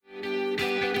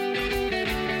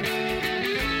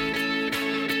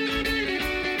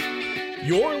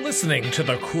You're listening to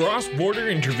the Cross Border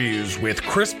Interviews with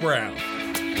Chris Brown.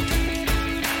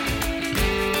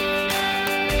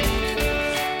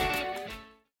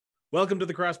 Welcome to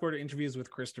the Cross Border Interviews with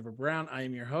Christopher Brown. I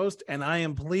am your host, and I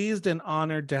am pleased and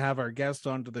honored to have our guests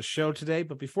onto the show today.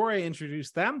 But before I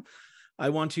introduce them, I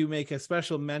want to make a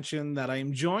special mention that I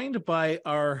am joined by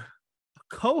our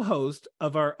co-host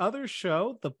of our other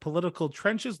show, The Political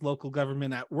Trenches, Local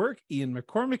Government at Work. Ian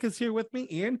McCormick is here with me.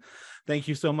 Ian, thank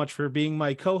you so much for being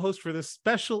my co-host for this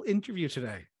special interview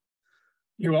today.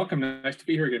 You're welcome. Nice to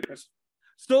be here again, Chris.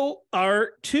 So our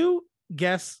two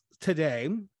guests today,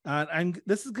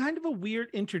 this is kind of a weird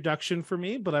introduction for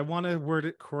me, but I want to word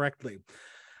it correctly.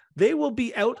 They will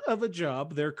be out of a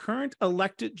job, their current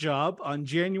elected job, on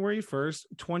January 1st,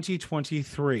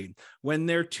 2023, when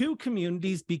their two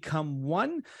communities become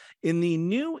one in the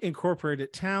new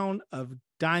incorporated town of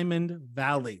Diamond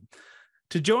Valley.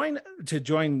 To join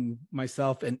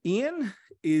myself and Ian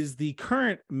is the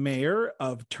current mayor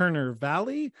of Turner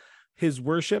Valley, His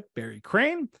Worship Barry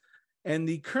Crane, and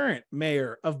the current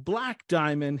mayor of Black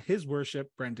Diamond, His Worship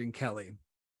Brendan Kelly.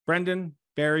 Brendan,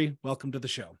 Barry, welcome to the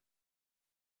show.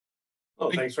 Oh,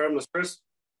 thanks for having us, Chris.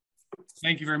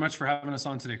 Thank you very much for having us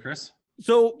on today, Chris.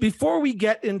 So before we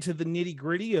get into the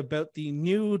nitty-gritty about the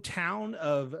new town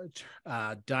of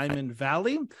Diamond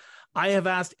Valley, I have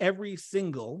asked every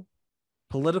single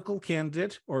political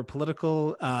candidate or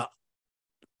political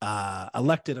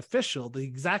elected official the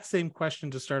exact same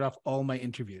question to start off all my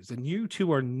interviews, and you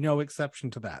two are no exception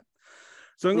to that.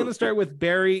 So I'm going to start with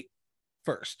Barry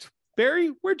first. Barry,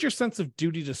 where'd your sense of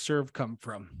duty to serve come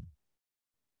from?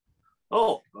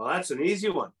 Oh, well, that's an easy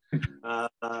one.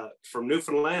 From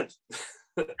Newfoundland.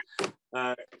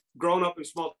 Growing up in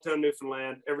small town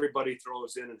Newfoundland, everybody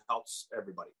throws in and helps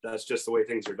everybody. That's just the way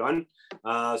things are done.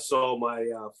 So my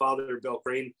father, Bill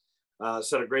Crane,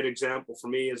 set a great example for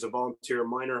me as a volunteer,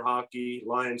 minor hockey,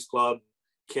 Lions Club,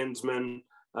 Kinsman,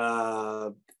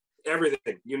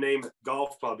 everything, you name it,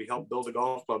 golf club. He helped build a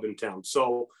golf club in town.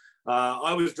 So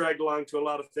I was dragged along to a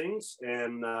lot of things,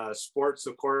 and sports,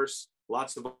 of course,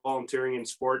 lots of volunteering in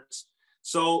sports.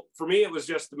 So for me, it was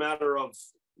just a matter of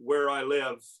where I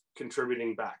live,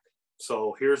 contributing back.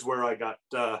 So here's where I got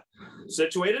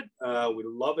situated. We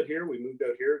love it here. We moved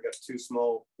out here, got two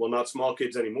small, well, not small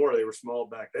kids anymore. They were small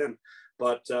back then.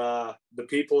 But the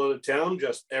people of the town,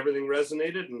 just everything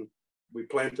resonated, and we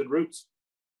planted roots.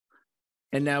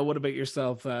 And now what about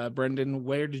yourself, Brendan?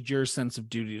 Where did your sense of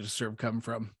duty to serve come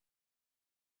from?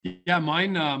 Yeah,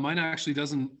 mine actually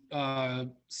doesn't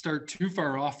start too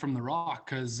far off from the rock,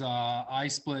 because I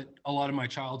split a lot of my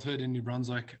childhood in New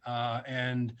Brunswick,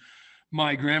 and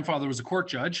my grandfather was a court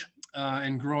judge,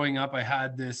 and growing up I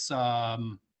had this I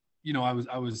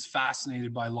was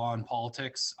fascinated by law and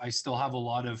politics. I still have a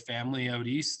lot of family out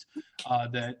east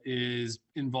that is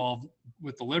involved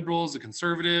with the Liberals, the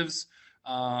Conservatives.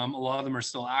 A lot of them are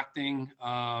still acting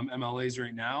MLAs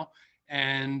right now,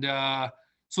 and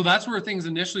so that's where things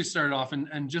initially started off.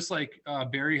 And just like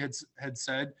Barry had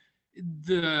said,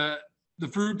 the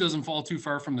fruit doesn't fall too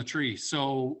far from the tree.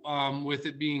 So with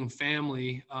it being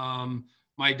family,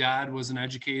 my dad was an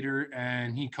educator,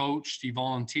 and he coached, he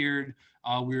volunteered.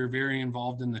 We were very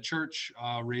involved in the church,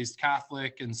 raised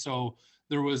Catholic. And so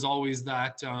there was always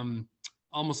that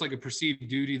almost like a perceived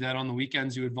duty that on the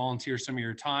weekends you would volunteer some of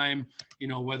your time,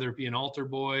 whether it be an altar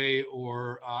boy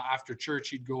or after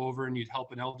church, you'd go over and you'd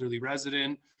help an elderly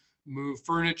resident move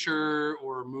furniture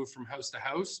or move from house to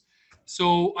house.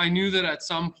 So I knew that at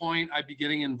some point I'd be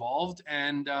getting involved,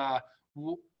 and I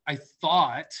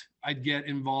thought I'd get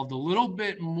involved a little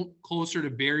bit closer to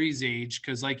Barry's age,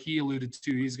 because like he alluded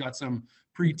to, he's got some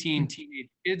preteen teenage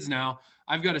kids now.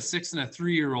 I've got a 6 and a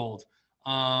 3-year-old.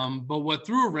 But what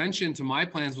threw a wrench into my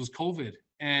plans was COVID.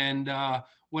 And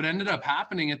what ended up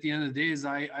happening at the end of the day is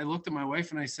I looked at my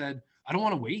wife and I said, I don't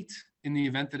want to wait in the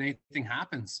event that anything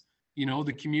happens.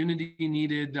 The community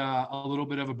needed a little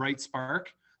bit of a bright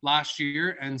spark last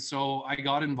year. And so I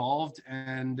got involved,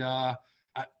 and I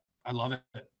love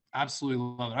it. Absolutely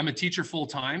love it. I'm a teacher full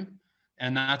time,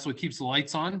 and that's what keeps the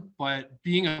lights on. But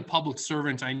being a public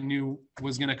servant, I knew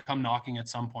was going to come knocking at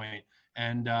some point.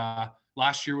 And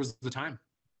last year was the time.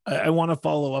 I want to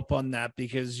follow up on that,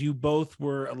 because you both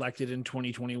were elected in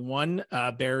 2021.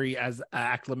 Barry as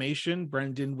acclamation,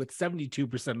 Brendan with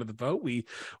 72% of the vote.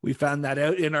 We found that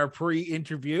out in our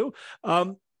pre-interview.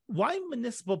 Why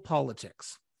municipal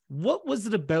politics? What was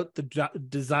it about the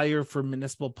desire for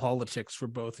municipal politics for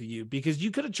both of you? Because you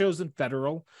could have chosen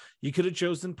federal, you could have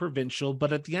chosen provincial,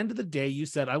 but at the end of the day, you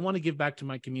said, I want to give back to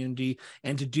my community.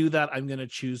 And to do that, I'm going to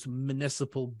choose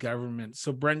municipal government.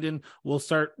 So Brendan, we'll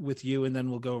start with you, and then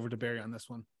we'll go over to Barry on this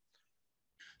one.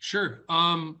 Sure.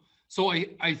 So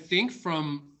I think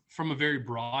from a very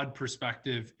broad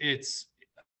perspective,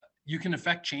 you can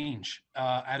affect change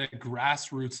at a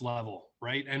grassroots level,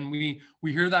 right? And we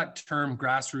hear that term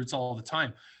grassroots all the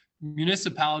time.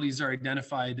 Municipalities are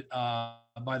identified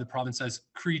by the province as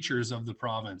creatures of the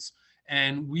province,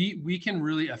 and we can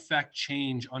really affect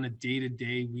change on a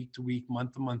day-to-day, week-to-week,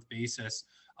 month-to-month basis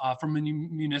from a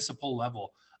municipal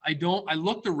level. I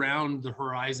looked around the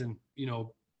horizon,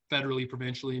 federally,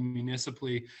 provincially,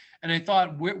 municipally, and I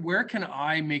thought, where can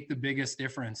I make the biggest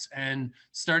difference? And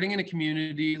starting in a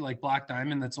community like Black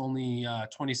Diamond, that's only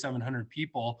 2,700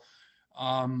 people,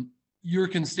 your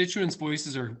constituents'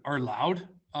 voices are loud.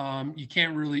 You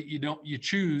can't really, you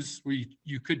choose, or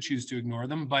you could choose to ignore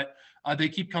them, but they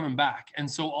keep coming back. And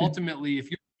so ultimately, if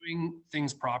you're doing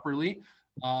things properly,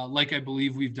 like I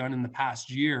believe we've done in the past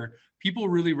year, people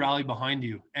really rally behind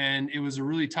you. And it was a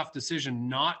really tough decision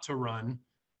not to run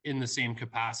in the same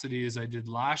capacity as I did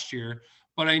last year.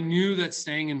 But I knew that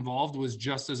staying involved was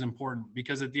just as important,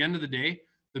 because at the end of the day,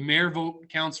 the mayor vote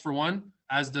counts for one,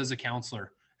 as does a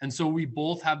councillor. And so we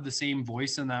both have the same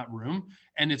voice in that room,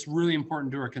 and it's really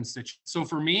important to our constituents. So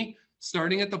for me,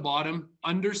 starting at the bottom,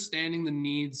 understanding the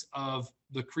needs of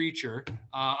the creature,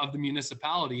 of the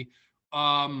municipality,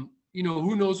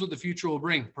 who knows what the future will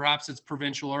bring? Perhaps it's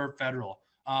provincial or federal.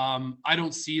 I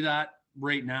don't see that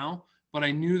right now, but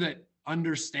I knew that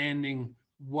understanding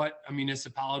what a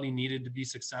municipality needed to be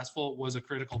successful was a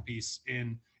critical piece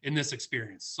in this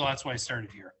experience. So that's why I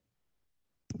started here.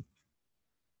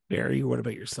 Barry, what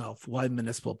about yourself? Why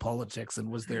municipal politics? And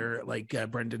was there, like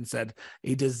Brendan said,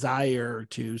 a desire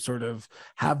to sort of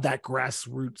have that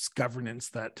grassroots governance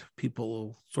that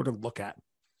people sort of look at?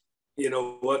 You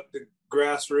know what? The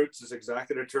grassroots is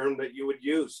exactly the term that you would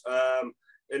use.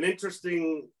 An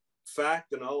interesting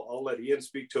fact, and I'll let Ian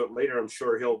speak to it later. I'm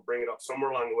sure he'll bring it up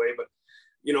somewhere along the way. But,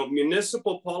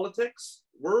 municipal politics,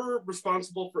 we're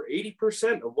responsible for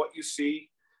 80% of what you see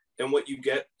and what you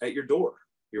get at your door.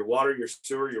 Your water, your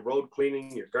sewer, your road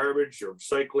cleaning, your garbage, your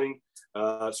recycling,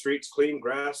 streets clean,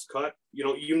 grass cut,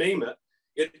 you name it.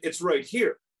 It's right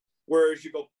here. Whereas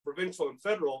you go provincial and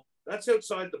federal, that's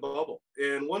outside the bubble.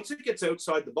 And once it gets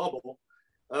outside the bubble,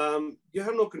 you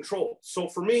have no control. So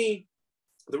for me,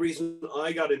 the reason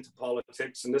I got into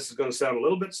politics, and this is going to sound a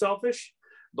little bit selfish,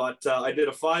 but I did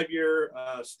a 5-year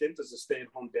stint as a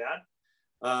stay-at-home dad.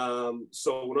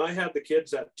 So when I had the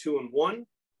kids at 2 and 1,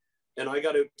 and I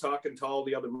got out talking to all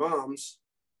the other moms,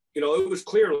 it was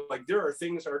clear, like, there are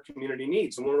things our community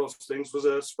needs. And one of those things was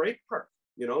a spray park,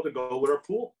 to go with our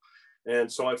pool. And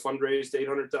so I fundraised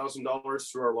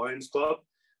 $800,000 through our Lions Club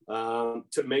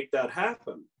to make that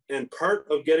happen. And part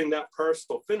of getting that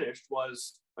parcel finished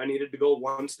was I needed to go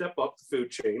one step up the food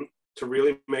chain to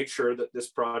really make sure that this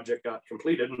project got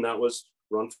completed. And that was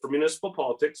run for municipal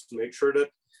politics to make sure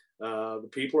that the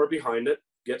people are behind it,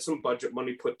 get some budget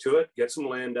money put to it, get some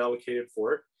land allocated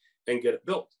for it, and get it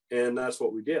built. And that's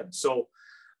what we did. So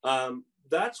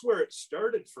that's where it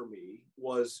started for me,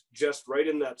 was just right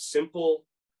in that simple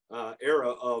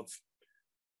era of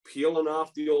peeling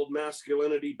off the old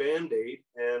masculinity Band-Aid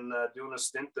and doing a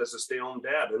stint as a stay-at-home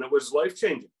dad. And it was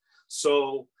life-changing.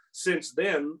 So since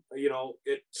then,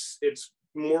 it's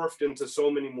morphed into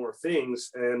so many more things.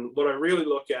 And what I really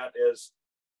look at is,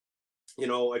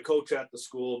 I coach at the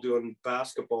school doing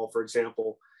basketball, for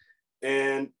example,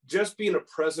 and just being a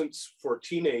presence for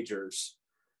teenagers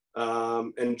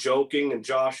and joking and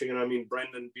joshing. And I mean,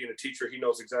 Brendan being a teacher, he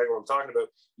knows exactly what I'm talking about.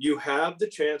 You have the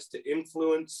chance to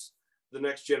influence the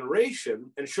next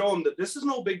generation and show them that this is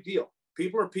no big deal.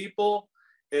 People are people,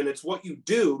 and it's what you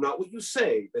do, not what you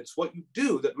say. It's what you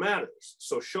do that matters.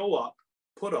 So show up,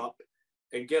 put up,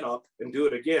 and get up and do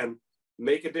it again.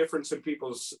 Make a difference in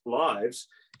people's lives,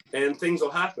 and things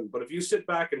will happen. But if you sit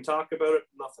back and talk about it,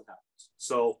 nothing happens.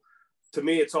 So to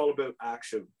me, it's all about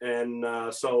action.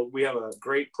 And so we have a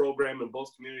great program in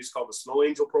both communities called the Snow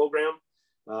Angel program.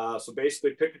 So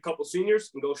basically pick a couple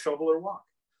seniors and go shovel or walk.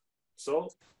 So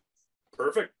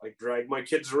perfect. I drag my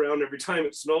kids around every time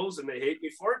it snows and they hate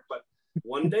me for it. But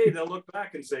one day they'll look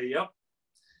back and say, yep,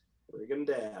 friggin'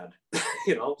 dad,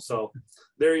 so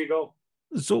there you go.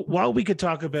 So while we could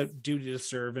talk about duty to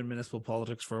serve in municipal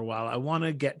politics for a while, I want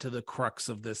to get to the crux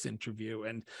of this interview.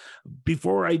 And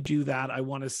before I do that, I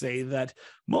want to say that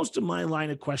most of my line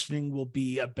of questioning will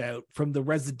be about from the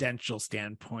residential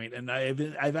standpoint. And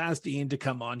I've asked Ian to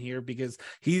come on here because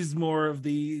he's more of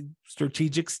the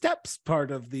strategic steps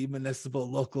part of the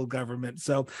municipal local government.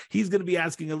 So he's going to be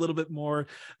asking a little bit more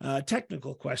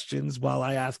technical questions while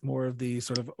I ask more of the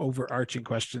sort of overarching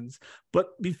questions.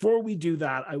 But before we do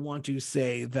that, I want to say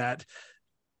that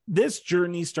This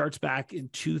journey starts back in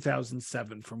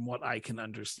 2007, from what I can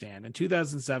understand. In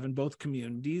 2007, both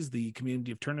communities, the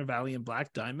community of Turner Valley and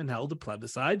Black Diamond, held a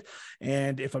plebiscite.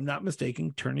 And if I'm not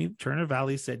mistaken, Turner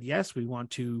Valley said, yes, we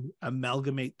want to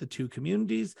amalgamate the two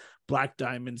communities. Black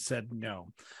Diamond said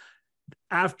no.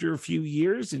 After a few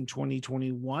years, in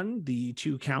 2021, the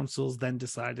two councils then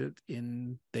decided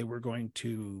they were going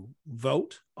to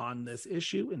vote on this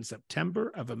issue in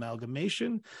September of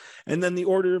amalgamation. And then the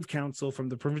order of council from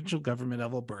the provincial government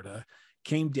of Alberta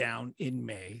came down in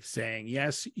May saying,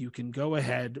 yes, you can go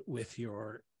ahead with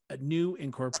your new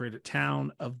incorporated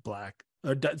town of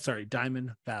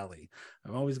Diamond Valley.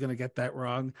 I'm always going to get that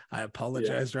wrong. I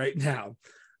apologize right now.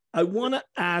 I want to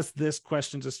ask this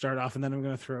question to start off, and then I'm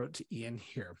going to throw it to Ian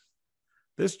here.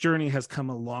 This journey has come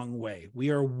a long way. We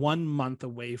are 1 month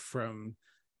away from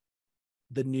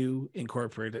the new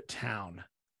incorporated town.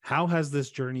 How has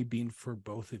this journey been for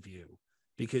both of you?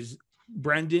 Because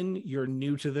Brendan, you're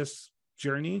new to this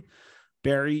journey.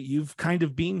 Barry, you've kind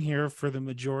of been here for the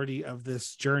majority of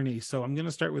this journey. So I'm going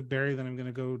to start with Barry, then I'm going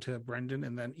to go to Brendan,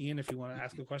 and then Ian, if you want to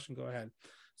ask a question, go ahead.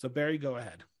 So Barry, go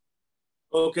ahead.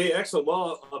 Okay, excellent.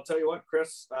 Well, I'll tell you what,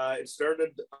 Chris, it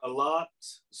started a lot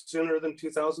sooner than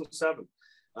 2007.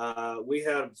 We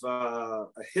have a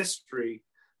history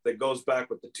that goes back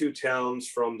with the two towns,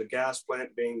 from the gas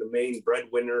plant being the main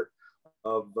breadwinner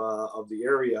of the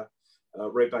area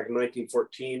right back in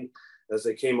 1914 as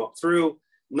they came up through.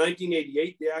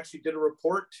 1988, they actually did a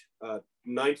report.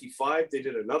 95, they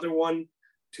did another one.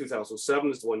 2007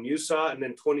 is the one you saw. And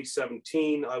then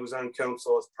 2017, I was on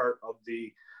council as part of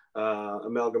the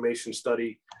amalgamation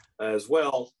study as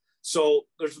well. So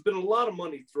there's been a lot of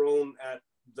money thrown at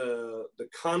the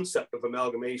concept of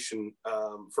amalgamation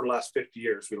for the last 50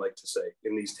 years, we like to say,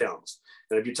 in these towns.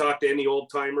 And if you talk to any old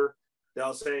timer,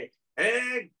 they'll say,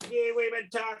 hey, we've been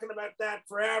talking about that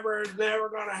forever. It's never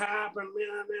going to happen.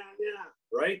 Yeah.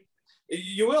 Right?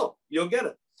 You'll get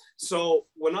it. So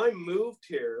when I moved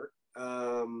here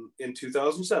in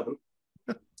 2007,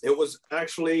 it was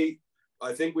actually,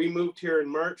 I think we moved here in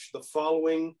March. The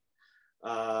following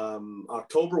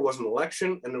October was an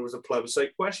election, and there was a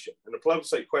plebiscite question. And the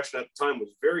plebiscite question at the time was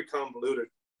very convoluted.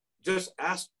 Just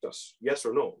asked us yes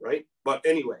or no, right? But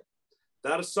anyway,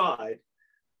 that aside,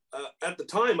 at the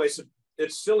time I said,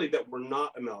 it's silly that we're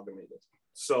not amalgamated.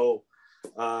 So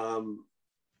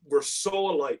we're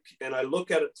so alike. And I look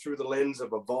at it through the lens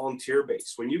of a volunteer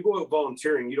base. When you go out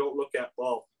volunteering, you don't look at,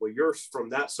 well, you're from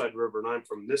that side of the river and I'm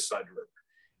from this side of the river.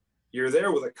 You're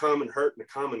there with a common heart and a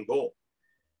common goal.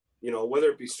 You know, whether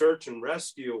it be search and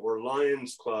rescue or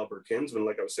Lions Club or Kinsman,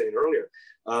 like I was saying earlier,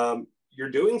 you're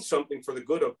doing something for the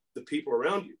good of the people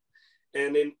around you.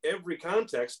 And in every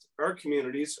context, our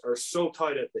communities are so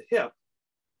tied at the hip,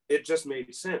 it just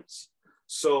made sense.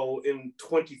 So in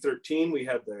 2013, we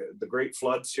had the great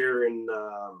floods here in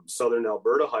southern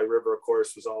Alberta. High River, of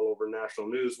course, was all over national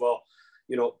news. Well,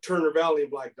 you know, Turner Valley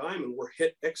and Black Diamond were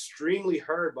hit extremely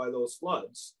hard by those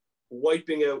floods,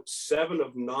 wiping out 7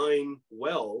 of 9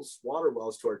 wells, water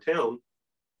wells to our town,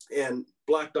 and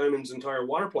Black Diamond's entire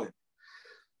water plant.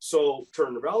 So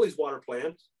Turner Valley's water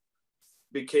plant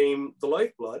became the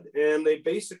lifeblood, and they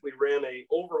basically ran a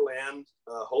overland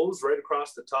hose right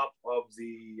across the top of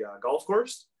the golf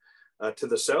course to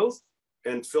the south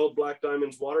and filled Black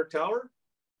Diamond's water tower.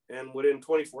 And within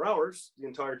 24 hours, the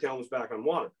entire town was back on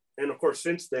water. And of course,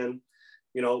 since then,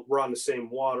 you know, we're on the same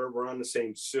water, we're on the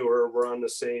same sewer, we're on the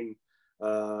same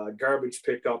garbage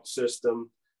pickup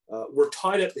system. We're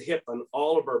tied at the hip on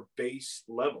all of our base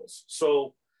levels.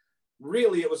 So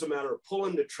really, it was a matter of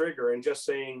pulling the trigger and just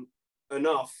saying,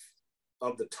 enough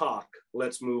of the talk,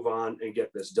 let's move on and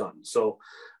get this done. So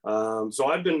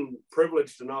I've been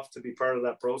privileged enough to be part of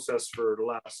that process for the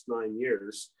last 9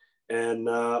 years. And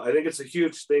I think it's a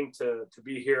huge thing to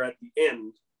be here at the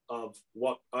end of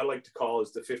what I like to call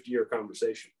is the 50-year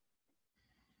conversation.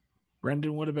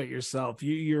 Brendan, what about yourself?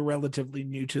 You're relatively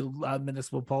new to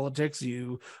municipal politics.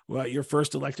 Your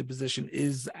first elected position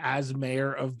is as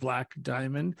mayor of Black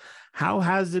Diamond. How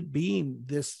has it been,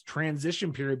 this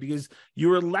transition period? Because you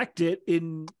were elected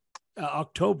in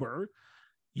October.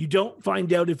 You don't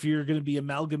find out if you're going to be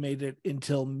amalgamated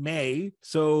until May.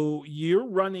 So you're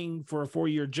running for a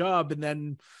 4-year job, and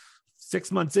then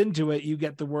 6 months into it, you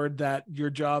get the word that your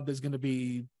job is going to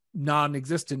be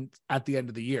non-existent at the end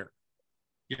of the year.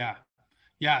 Yeah.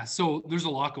 So there's a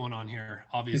lot going on here,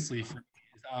 obviously, for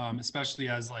especially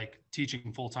as like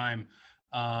teaching full time,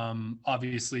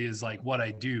 obviously is like what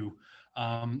I do.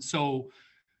 So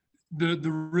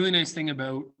the really nice thing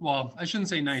about, well, I shouldn't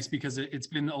say nice because it's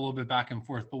been a little bit back and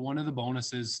forth, but one of the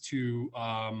bonuses to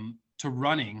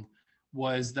running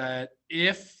was that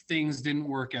if things didn't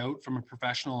work out from a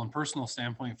professional and personal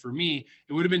standpoint for me,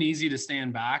 it would have been easy to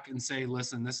stand back and say,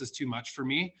 listen, this is too much for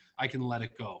me. I can let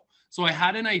it go. So I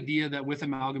had an idea that with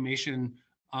amalgamation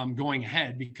going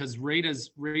ahead, because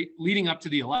leading up to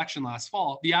the election last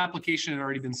fall, the application had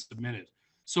already been submitted.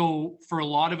 So for a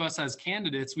lot of us as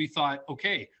candidates, we thought,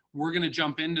 okay, we're going to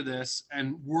jump into this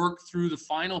and work through the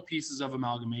final pieces of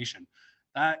amalgamation.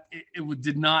 That it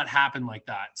did not happen like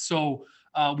that. So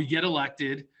we get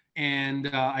elected, and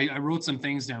I wrote some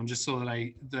things down just so that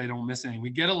I don't miss anything. We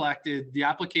get elected, the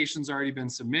application's already been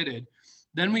submitted.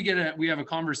 Then we have a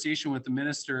conversation with the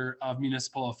Minister of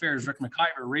Municipal Affairs, Rick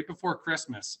McIver, right before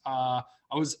Christmas. I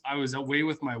was away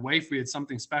with my wife. We had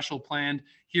something special planned.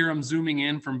 Here I'm zooming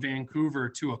in from Vancouver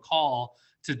to a call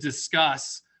to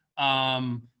discuss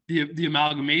the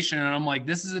amalgamation, and I'm like,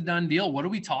 this is a done deal. What are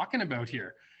we talking about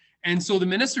here? And so the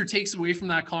minister takes away from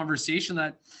that conversation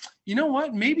that, you know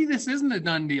what, maybe this isn't a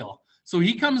done deal. So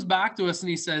he comes back to us and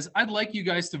he says, I'd like you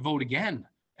guys to vote again.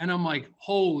 And I'm like,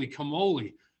 holy camole.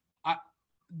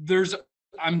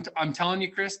 I'm telling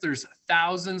you, Chris, there's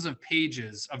thousands of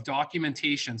pages of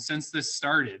documentation since this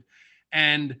started.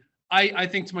 And I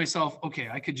think to myself, okay,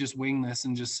 I could just wing this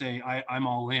and just say, I'm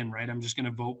all in, right? I'm just going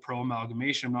to vote pro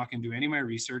amalgamation. I'm not going to do any of my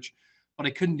research, but I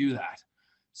couldn't do that.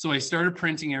 So I started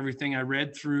printing everything. I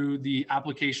read through the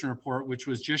application report, which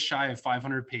was just shy of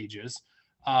 500 pages.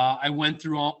 I went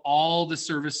through all the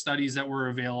service studies that were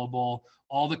available,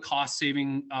 all the cost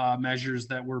saving measures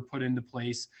that were put into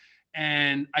place.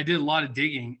 And I did a lot of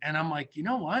digging, and I'm like, you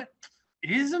know what?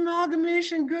 Is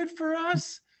amalgamation good for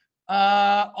us?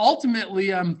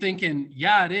 Ultimately, I'm thinking,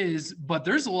 yeah, it is, but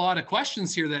there's a lot of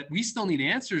questions here that we still need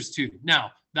answers to.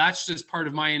 Now, that's just part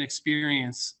of my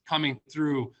inexperience coming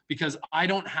through, because I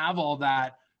don't have all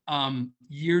that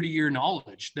year-to-year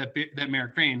knowledge that Mayor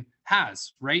Crane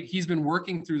has, right? He's been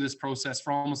working through this process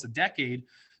for almost a decade.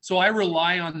 So I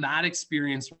rely on that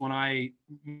experience when I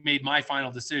made my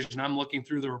final decision. I'm looking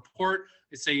through the report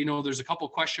and say, you know, there's a couple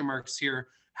of question marks here.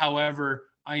 However,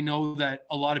 I know that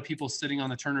a lot of people sitting on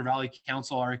the Turner Valley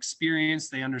Council are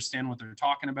experienced. They understand what they're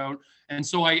talking about. And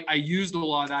so I used a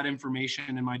lot of that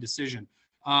information in my decision.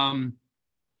 I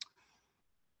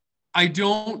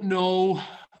don't know,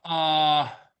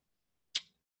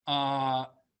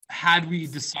 had we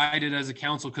decided as a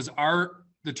council, because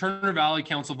the Turner Valley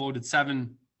Council voted 7-4.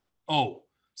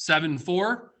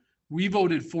 We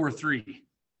voted 4-3,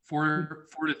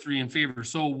 4-3 in favor.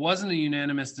 So it wasn't a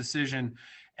unanimous decision.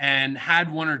 And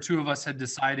had one or two of us had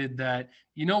decided that,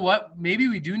 you know what, maybe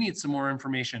we do need some more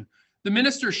information. The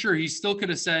minister, sure, he still could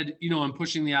have said, you know, I'm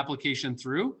pushing the application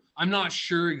through. I'm not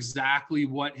sure exactly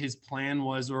what his plan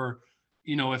was, or,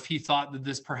 you know, if he thought that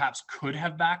this perhaps could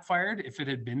have backfired if it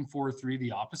had been 4-3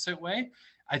 the opposite way.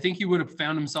 I think he would have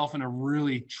found himself in a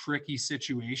really tricky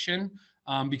situation,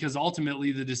 because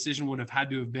ultimately the decision would have had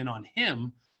to have been on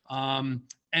him. And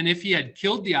if he had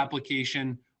killed the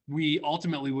application, we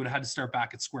ultimately would have had to start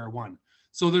back at square one.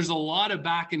 So there's a lot of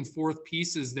back and forth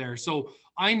pieces there. So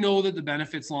I know that the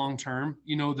benefits long-term,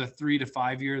 you know, the 3 to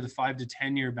 5 year, the 5 to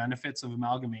 10 year benefits of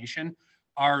amalgamation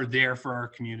are there for our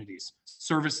communities.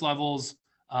 Service levels,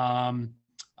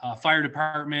 fire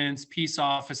departments, peace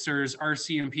officers,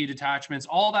 RCMP detachments,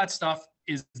 all that stuff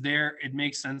is there. It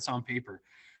makes sense on paper.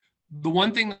 The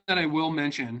one thing that I will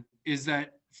mention is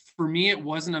that for me, it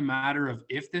wasn't a matter of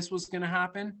if this was going to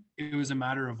happen. It was a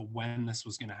matter of when this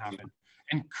was going to happen.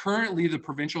 And currently the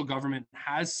provincial government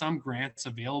has some grants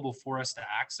available for us to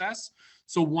access.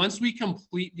 So once we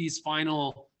complete these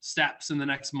final steps in the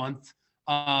next month,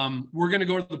 we're going to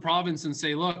go to the province and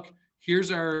say, look,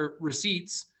 here's our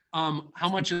receipts. How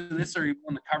much of this are you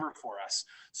willing to cover for us?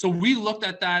 So we looked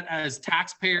at that as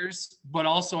taxpayers, but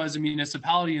also as a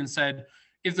municipality, and said,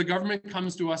 if the government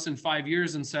comes to us in 5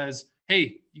 years and says,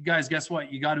 hey, you guys, guess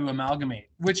what? You got to amalgamate,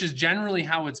 which is generally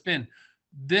how it's been.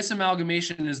 This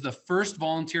amalgamation is the first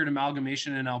volunteered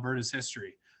amalgamation in Alberta's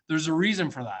history. There's a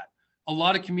reason for that. A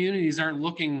lot of communities aren't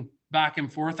looking back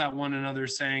and forth at one another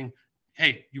saying,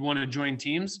 hey, you want to join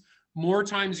teams? More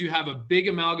times you have a big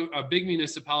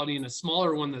municipality and a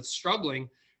smaller one that's struggling,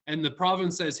 and the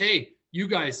province says, hey, you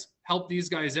guys help these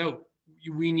guys out.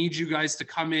 We need you guys to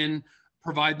come in,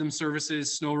 provide them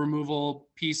services, snow removal,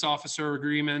 peace officer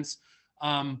agreements.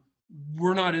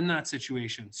 We're not in that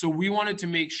situation. So we wanted to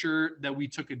make sure that we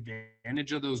took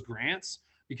advantage of those grants,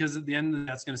 because at the end,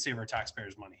 that's going to save our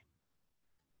taxpayers money.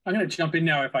 I'm going to jump in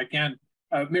now if I can.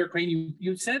 Mayor Crane,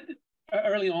 you said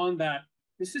early on that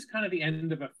this is kind of the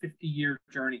end of a 50-year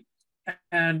journey.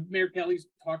 And Mayor Kelly's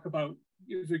talk about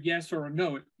either yes or a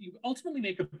no. You ultimately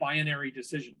make a binary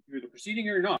decision. You're either proceeding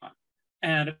or you're not.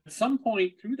 And at some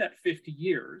point through that 50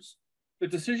 years, the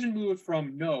decision moved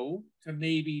from no to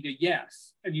maybe to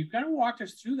yes. And you've kind of walked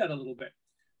us through that a little bit.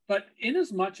 But in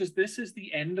as much as this is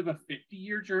the end of a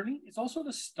 50-year journey, it's also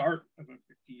the start of a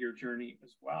 50-year journey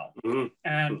as well. Mm-hmm.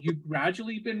 And you've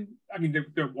gradually been, I mean,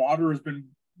 the water has been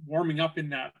warming up in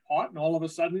that pot, and all of a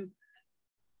sudden,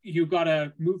 you've got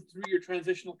to move through your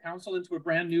transitional council into a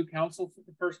brand new council,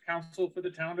 the first council for the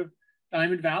town of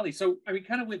Diamond Valley. So, I mean,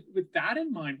 kind of with that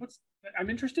in mind, I'm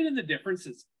interested in the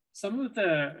differences. Some of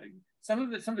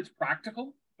it's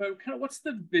practical, but kind of what's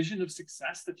the vision of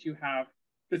success that you have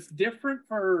that's different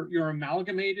for your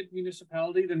amalgamated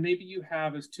municipality than maybe you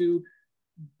have as two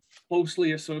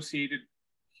closely associated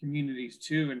communities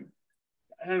too? And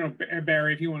I don't know,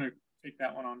 Barry, if you want to take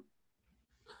that one on.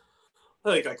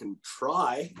 I think I can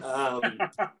try.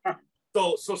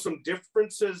 So some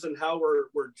differences in how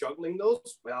we're juggling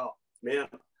those. Well, man,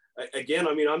 again,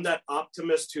 I mean, I'm that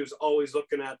optimist who's always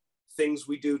looking at things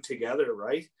we do together,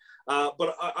 right?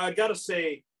 But I got to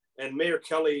say, and Mayor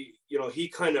Kelly, you know, he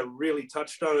kind of really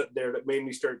touched on it there that made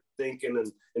me start thinking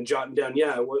and jotting down,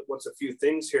 what's a few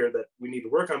things here that we need to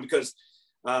work on? Because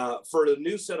for the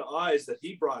new set of eyes that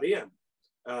he brought in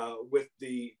with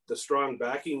the strong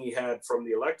backing he had from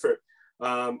the electorate,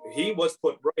 he was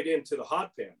put right into the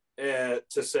hot pan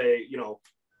to say, you know,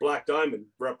 Black Diamond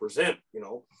represent, you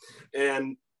know.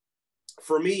 And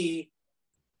for me,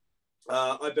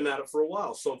 I've been at it for a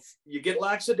while. So you get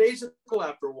lackadaisical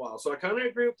after a while. So I kind of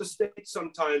agree with the state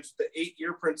sometimes, the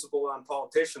 8-year principle on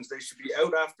politicians. They should be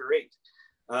out after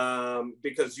 8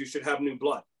 because you should have new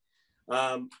blood.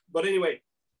 But anyway,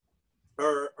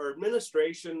 our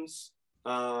administrations,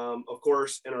 of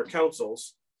course, and our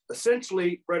councils,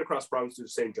 essentially right across the province do the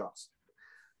same jobs.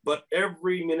 But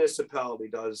every municipality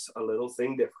does a little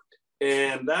thing different.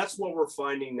 And that's what we're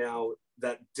finding now,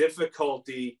 that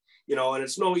difficulty, you know, and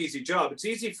it's no easy job. It's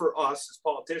easy for us as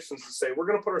politicians to say, we're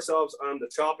going to put ourselves on the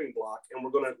chopping block and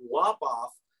we're going to lop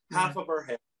off half of our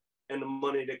head and the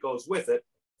money that goes with it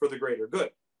for the greater good.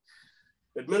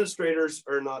 Administrators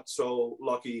are not so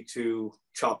lucky to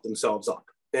chop themselves up.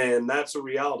 And that's a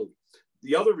reality.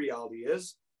 The other reality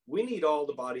is we need all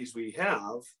the bodies we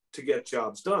have to get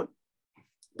jobs done.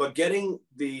 But getting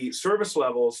the service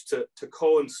levels to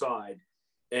coincide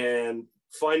and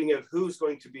finding out who's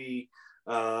going to be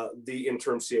the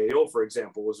interim CAO, for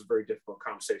example, was a very difficult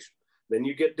conversation. Then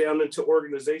you get down into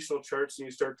organizational charts and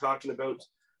you start talking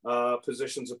about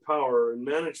positions of power and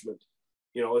management,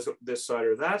 you know, is it this side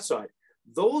or that side?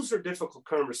 Those are difficult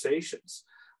conversations.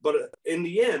 But in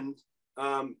the end,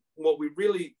 what we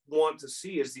really want to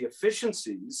see is the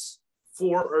efficiencies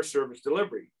for our service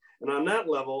delivery. And on that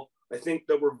level, I think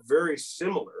that we're very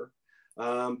similar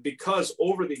because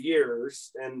over the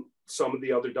years, and some of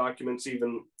the other documents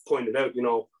even pointed out, you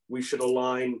know, we should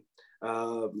align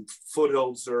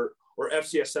foothills or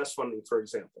FCSS funding, for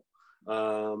example.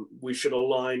 We should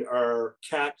align our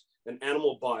cat and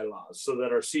animal bylaws so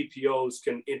that our CPOs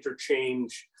can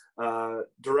interchange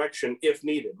direction if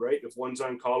needed, right? If one's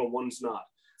on call and one's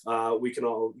not, we can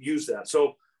all use that.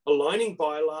 So aligning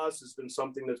bylaws has been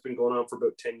something that's been going on for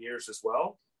about 10 years as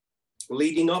well.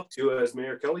 Leading up to, as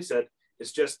Mayor Kelly said,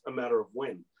 it's just a matter of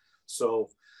when. So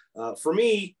for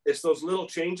me, it's those little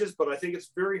changes, but I think it's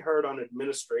very hard on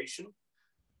administration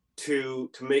to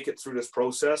make it through this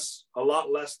process, a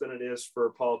lot less than it is for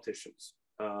politicians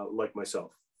like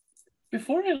myself.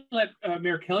 Before I let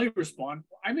Mayor Kelly respond,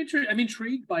 I'm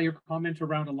intrigued by your comment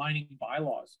around aligning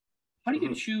bylaws. How do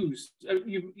you choose?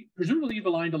 Presumably you've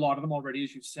aligned a lot of them already,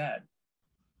 as you said.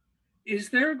 Is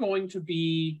there going to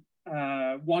be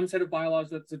one set of bylaws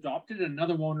that's adopted and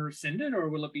another one rescinded, or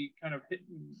will it be kind of hit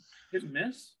and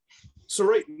miss? So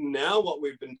right now what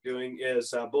we've been doing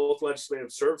is both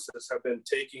legislative services have been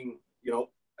taking, you know,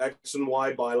 X and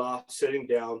Y bylaw, sitting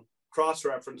down,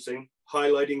 cross-referencing,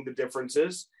 highlighting the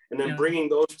differences, and then bringing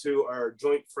those to our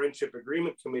joint friendship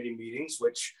agreement committee meetings,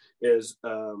 which is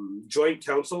joint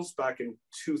councils. Back in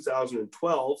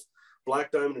 2012,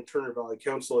 Black Diamond and Turner Valley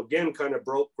Council again kind of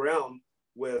broke ground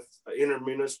with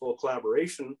intermunicipal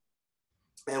collaboration.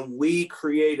 And we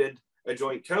created a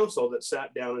joint council that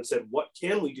sat down and said, what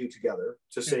can we do together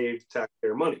to save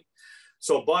taxpayer money?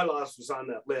 So bylaws was on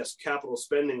that list. Capital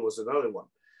spending was another one.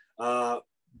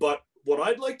 But what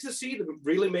I'd like to see to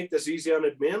really make this easy on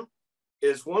admin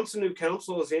is once a new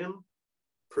council is in,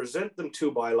 present them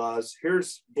 2 bylaws.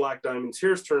 Here's Black Diamonds,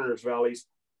 here's Turner's Valleys.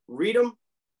 Read them,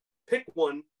 pick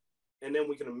one, and then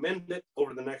we can amend it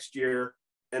over the next year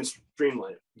and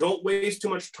streamline it. Don't waste too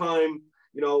much time,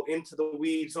 you know, into the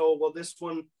weeds. Oh, well, this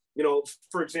one, you know,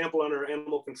 for example, on our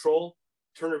animal control,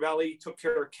 Turner Valley took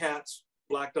care of cats,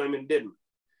 Black Diamond didn't.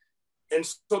 And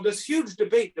so this huge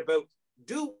debate about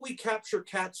do we capture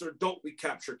cats or don't we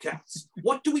capture cats?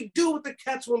 What do we do with the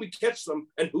cats when we catch them,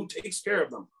 and who takes care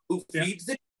of them? Who feeds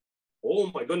them?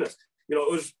 Oh my goodness. You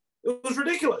know, it was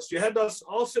ridiculous. You had us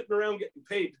all sitting around getting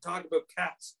paid to talk about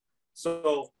cats.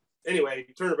 So anyway,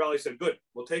 Turner Valley said, good,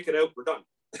 we'll take it out. We're done.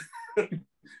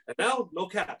 And now no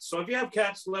cats. So if you have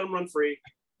cats, let them run free.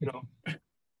 You know,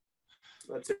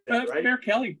 that's it, right? Mayor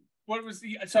Kelly,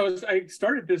 so I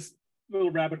started this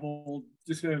little rabbit hole,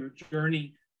 this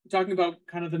journey, talking about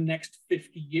kind of the next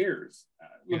 50 years,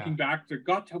 looking back to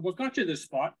what got you this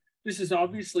spot. This is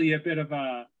obviously a bit of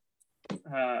a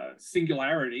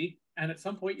singularity. And at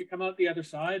some point you come out the other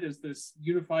side as this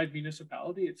unified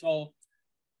municipality. It's all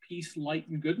peace, light,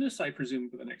 and goodness, I presume,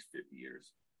 for the next 50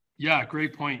 years. Yeah,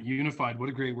 great point. Unified. What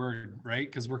a great word, right?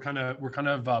 Because we're kind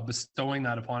of bestowing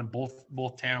that upon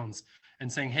both towns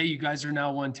and saying, hey, you guys are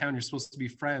now one town. You're supposed to be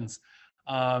friends.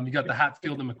 You got the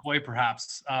Hatfield and McCoy,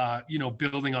 perhaps,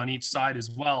 building on each side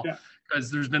as well,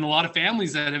 because there's been a lot of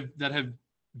families that have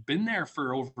been there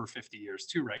for over 50 years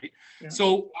too, right? Yeah.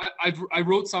 So I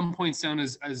wrote some points down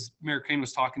as Mayor Crane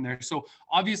was talking there. So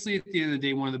obviously, at the end of the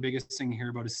day, one of the biggest things you hear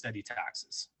about is steady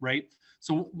taxes, right?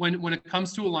 So when it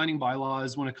comes to aligning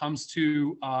bylaws, when it comes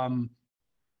to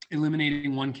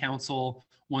eliminating one council,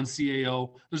 one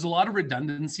CAO, there's a lot of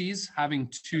redundancies having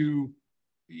two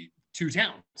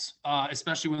towns,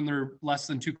 especially when they're less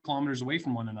than 2 kilometers away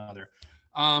from one another.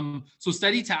 So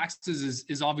steady taxes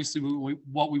is obviously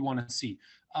what we want to see.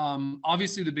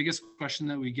 Obviously, the biggest question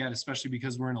that we get, especially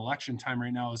because we're in election time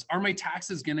right now, is, are my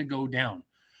taxes going to go down?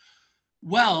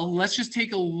 Well, let's just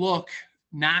take a look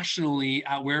nationally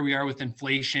at where we are with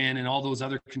inflation and all those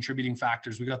other contributing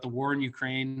factors. We've got the war in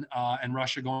Ukraine and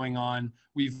Russia going on.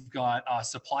 We've got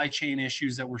supply chain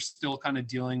issues that we're still kind of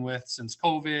dealing with since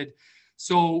COVID.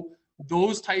 So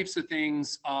those types of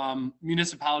things,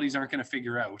 municipalities aren't going to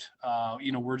figure out.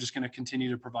 We're just going to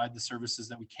continue to provide the services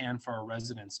that we can for our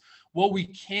residents. What we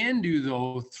can do,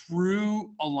 though,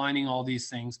 through aligning all these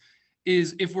things,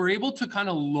 is if we're able to kind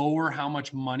of lower how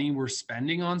much money we're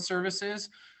spending on services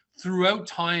throughout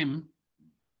time,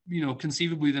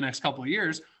 conceivably the next couple of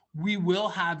years, we will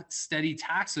have steady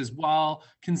taxes, while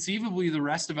conceivably the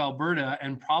rest of Alberta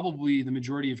and probably the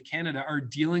majority of Canada are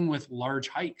dealing with large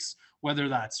hikes, whether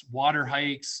that's water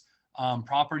hikes,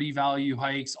 property value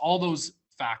hikes, all those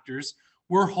factors.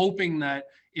 We're hoping that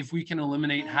if we can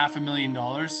eliminate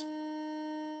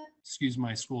 $500,000, excuse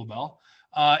my school bell,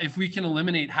 if we can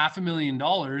eliminate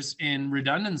 $500,000 in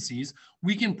redundancies,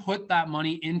 we can put that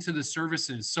money into the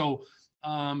services. So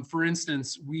for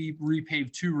instance, we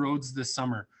repaved 2 roads this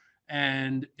summer,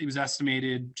 and it was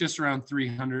estimated just around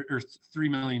 $3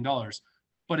 million,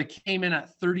 but it came in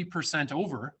at 30%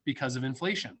 over because of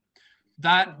inflation.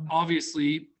 That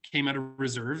obviously came out of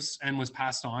reserves and was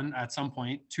passed on at some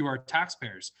point to our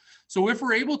taxpayers. So if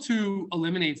we're able to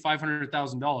eliminate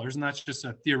 $500,000, and that's just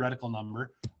a theoretical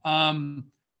number,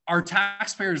 our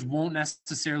taxpayers won't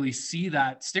necessarily see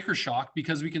that sticker shock,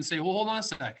 because we can say, well, hold on a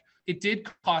sec. It did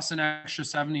cost an extra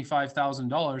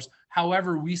 $75,000.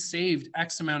 However, we saved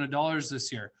X amount of dollars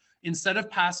this year. Instead of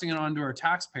passing it on to our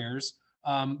taxpayers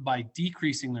by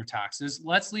decreasing their taxes,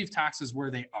 let's leave taxes where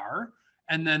they are.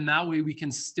 And then that way we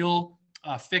can still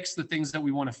fix the things that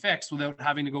we want to fix without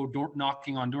having to go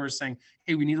knocking on doors saying,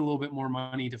 hey, we need a little bit more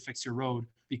money to fix your road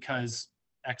because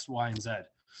X, Y, and Z.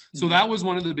 So that was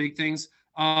one of the big things.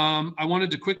 I wanted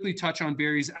to quickly touch on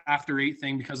Barry's after 8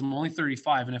 thing, because I'm only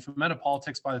 35. And if I'm out of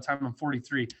politics by the time I'm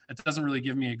 43, it doesn't really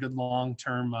give me a good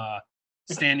long-term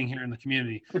standing here in the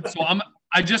community. So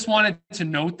I just wanted to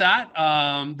note that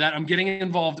I'm getting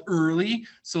involved early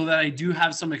so that I do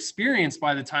have some experience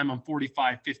by the time I'm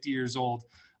 45, 50 years old.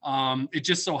 It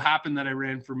just so happened that I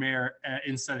ran for mayor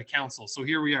instead of council. So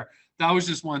here we are. That was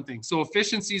just one thing. So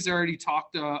efficiencies I already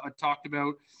talked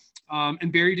about,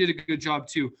 and Barry did a good job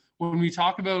too. When we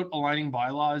talk about aligning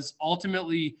bylaws,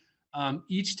 ultimately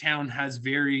each town has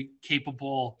very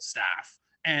capable staff.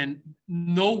 And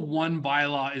no one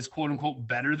bylaw is quote unquote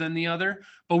better than the other,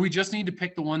 but we just need to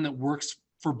pick the one that works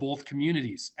for both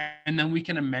communities, and then we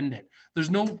can amend it. There's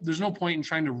no point in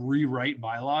trying to rewrite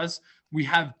bylaws. We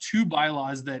have 2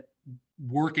 bylaws that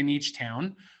work in each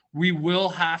town. We will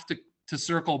have to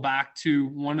circle back to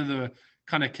one of the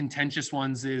kind of contentious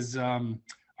ones is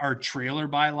our trailer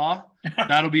bylaw.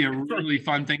 That'll be a really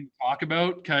fun thing to talk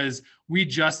about, because we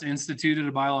just instituted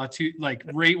a bylaw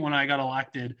right when I got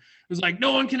elected. It was like,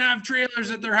 no one can have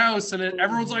trailers at their house. And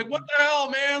everyone's like, what the hell,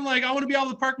 man? Like, I want to be able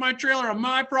to park my trailer on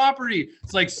my property.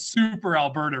 It's like super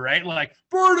Alberta, right? Like,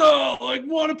 Berta, like,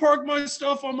 want to park my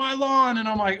stuff on my lawn. And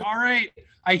I'm like, all right,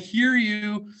 I hear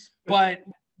you, but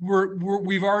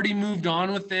we've already moved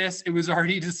on with this. It was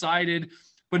already decided.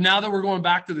 But now that we're going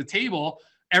back to the table,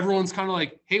 everyone's kind of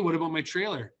like, hey, what about my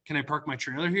trailer? Can I park my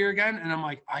trailer here again? And I'm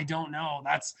like, I don't know.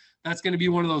 That's going to be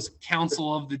one of those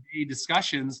council of the day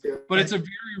discussions, but it's a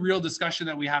very real discussion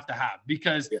that we have to have,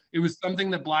 because it was something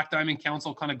that Black Diamond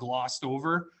Council kind of glossed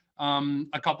over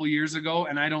a couple of years ago.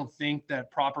 And I don't think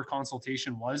that proper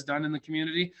consultation was done in the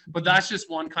community, but that's just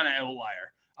one kind of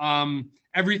outlier.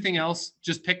 Everything else,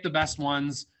 just pick the best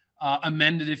ones,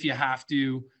 amend it if you have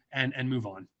to, and move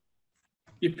on.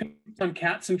 You picked on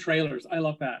cats and trailers. I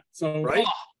love that. So right.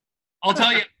 I'll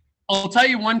tell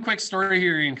you one quick story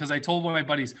here, Ian, because I told one of my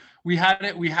buddies we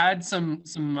had some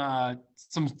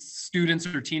students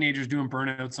or teenagers doing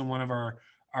burnouts in one of our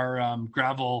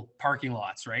gravel parking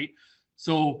lots, right?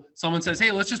 So someone says,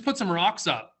 hey, let's just put some rocks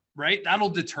up, right? That'll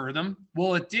deter them.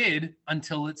 Well, it did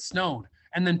until it snowed.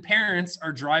 And then parents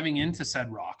are driving into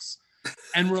said rocks.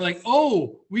 And we're like,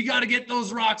 oh, we got to get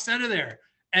those rocks out of there.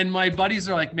 And my buddies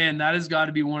are like, man, that has got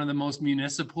to be one of the most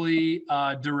municipally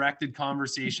directed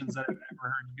conversations that I've ever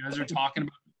heard. You guys are talking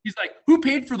about. He's like, who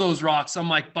paid for those rocks? I'm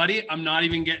like, buddy, I'm not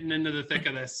even getting into the thick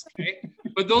of this. Okay.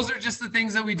 But those are just the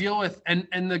things that we deal with.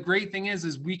 And the great thing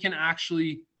is we can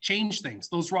actually change things.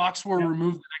 Those rocks were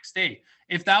removed the next day.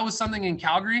 If that was something in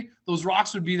Calgary, those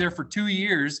rocks would be there for 2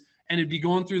 years and it'd be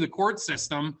going through the court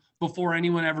system before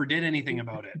anyone ever did anything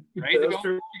about it, right? We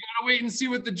gotta wait and see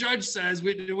what the judge says.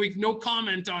 We no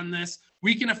comment on this.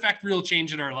 We can affect real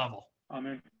change at our level.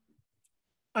 Amen.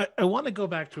 I want to go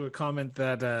back to a comment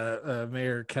that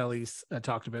Mayor Kelly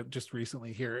talked about just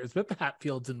recently here. It's about the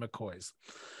Hatfields and McCoys.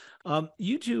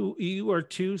 You are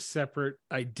two separate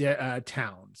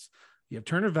towns. You have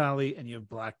Turner Valley and you have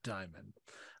Black Diamond.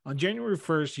 On January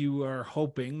 1st, you are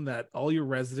hoping that all your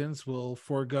residents will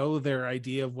forego their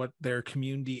idea of what their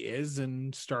community is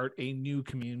and start a new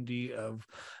community of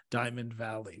Diamond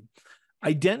Valley.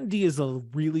 Identity is a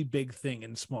really big thing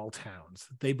in small towns.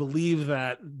 They believe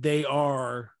that they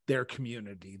are their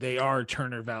community. They are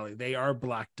Turner Valley. They are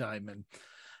Black Diamond.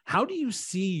 How do you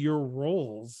see your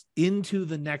roles into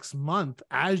the next month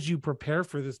as you prepare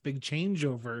for this big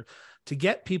changeover to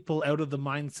get people out of the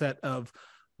mindset of,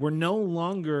 we're no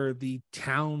longer the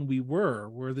town we were.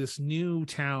 We're this new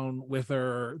town with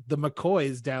the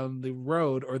McCoys down the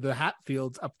road or the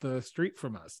Hatfields up the street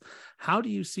from us. How do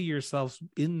you see yourselves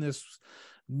in this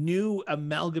new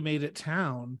amalgamated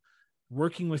town,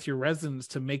 working with your residents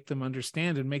to make them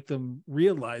understand and make them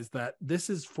realize that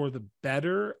this is for the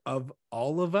better of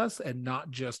all of us and not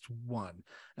just one?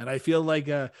 And I feel like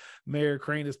Mayor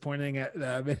Crane is pointing at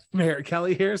Mayor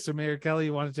Kelly here. So Mayor Kelly,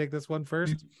 you want to take this one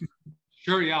first?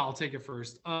 Sure. Yeah, I'll take it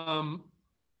first.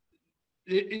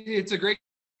 It's a great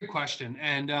question.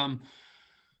 And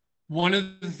one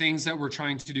of the things that we're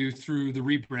trying to do through the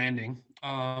rebranding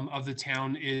of the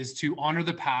town is to honor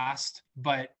the past,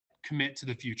 but commit to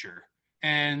the future.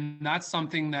 And that's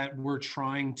something that we're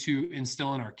trying to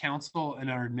instill in our council and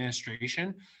our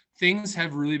administration. Things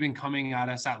have really been coming at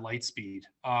us at light speed.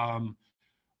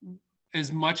 As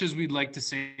much as we'd like to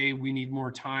say we need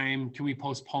more time, can we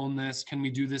postpone this? Can we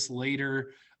do this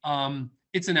later?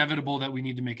 It's inevitable that we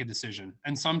need to make a decision.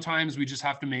 And sometimes we just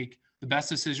have to make the best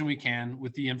decision we can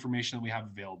with the information that we have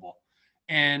available.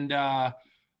 And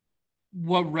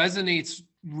what resonates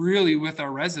really with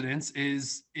our residents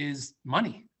is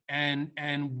money and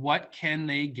what can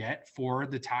they get for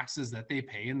the taxes that they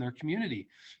pay in their community.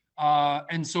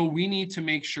 And so we need to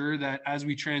make sure that as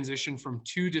we transition from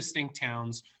two distinct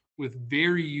towns with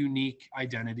very unique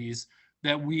identities,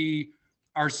 that we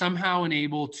are somehow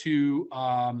able to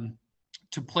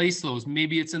place those.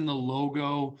 Maybe it's in the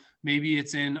logo, maybe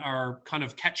it's in our kind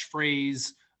of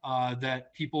catchphrase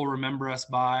that people remember us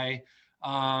by.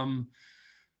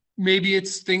 Maybe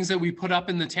it's things that we put up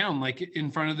in the town, like in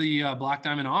front of the Black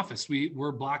Diamond office.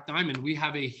 We're Black Diamond. We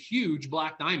have a huge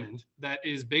Black Diamond that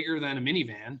is bigger than a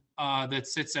minivan that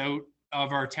sits out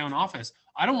of our town office.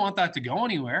 I don't want that to go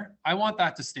anywhere. I want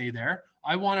that to stay there.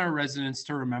 I want our residents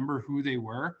to remember who they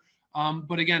were.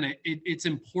 But again, it's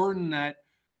important that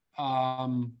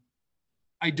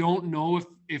I don't know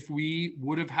if we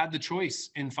would have had the choice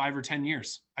in 5 or 10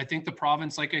 years. I think the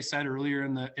province, like I said earlier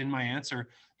in my answer,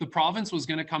 the province was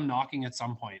going to come knocking at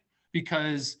some point,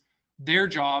 because their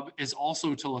job is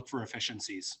also to look for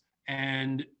efficiencies.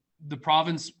 And the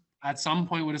province at some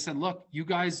point would have said, look, you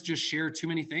guys just share too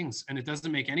many things, and it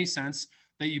doesn't make any sense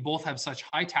that you both have such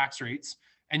high tax rates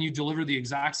and you deliver the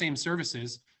exact same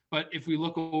services. But if we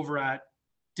look over at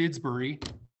Didsbury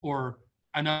or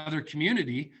another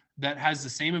community that has the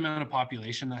same amount of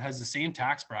population, that has the same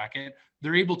tax bracket,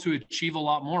 they're able to achieve a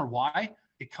lot more. Why?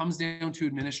 It comes down to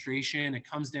administration. It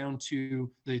comes down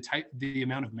to the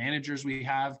amount of managers we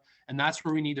have. And that's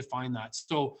where we need to find that.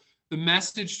 So the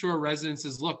message to our residents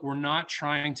is, look, we're not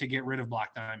trying to get rid of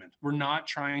Black Diamond. We're not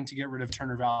trying to get rid of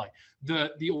Turner Valley.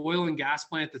 The oil and gas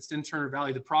plant that's in Turner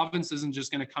Valley, the province isn't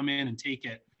just going to come in and take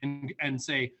it and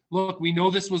say, look, we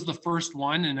know this was the first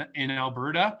one in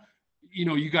Alberta. You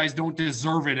know, you guys don't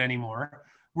deserve it anymore.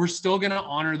 We're still going to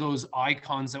honor those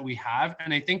icons that we have.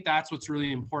 And I think that's what's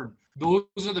really important. Those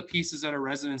are the pieces that our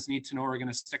residents need to know are going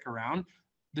to stick around.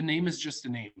 The name is just a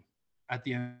name at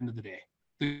the end of the day.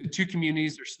 The two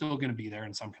communities are still going to be there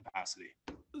in some capacity.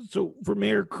 So for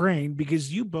Mayor Crane,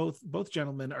 because you both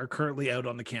gentlemen are currently out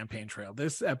on the campaign trail,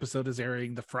 this episode is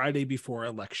airing the Friday before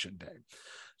Election Day.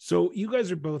 So you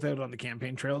guys are both out on the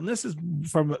campaign trail, and this is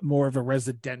from more of a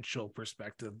residential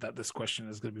perspective that this question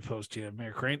is going to be posed to you,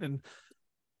 Mayor Crane. And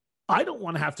I don't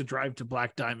want to have to drive to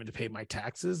Black Diamond to pay my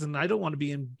taxes, and I don't want to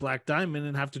be in Black Diamond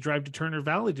and have to drive to Turner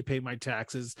Valley to pay my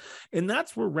taxes. And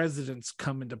that's where residents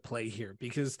come into play here,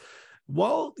 because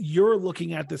while you're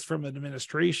looking at this from an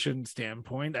administration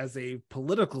standpoint, as a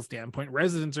political standpoint,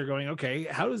 residents are going, okay,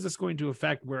 how is this going to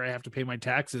affect where I have to pay my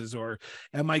taxes? Or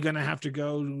am I going to have to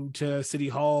go to City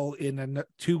Hall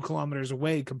 2 kilometers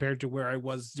away compared to where I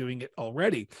was doing it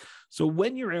already? So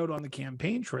when you're out on the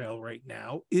campaign trail right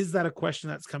now, is that a question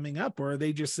that's coming up? Or are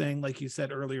they just saying, like you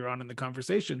said earlier on in the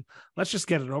conversation, let's just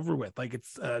get it over with. Like,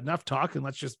 it's enough talk, and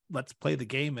let's play the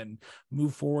game and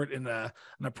move forward in an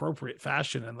appropriate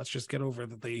fashion. And let's just get over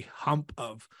the hump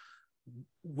of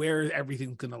where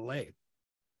everything's going to lay.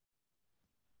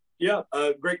 Yeah,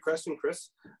 great question,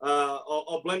 Chris.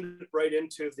 I'll blend it right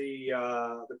into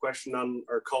the question on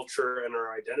our culture and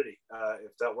our identity,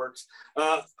 if that works.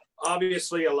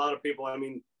 Obviously, a lot of people, I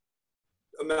mean,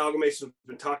 amalgamation has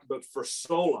been talked about for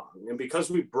so long, and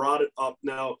because we brought it up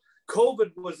now,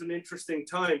 COVID was an interesting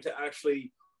time to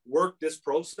actually work this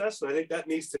process, and I think that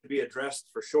needs to be addressed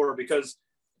for sure, because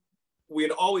we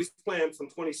had always planned from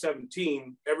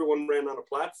 2017, everyone ran on a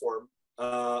platform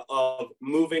of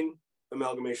moving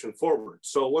amalgamation forward.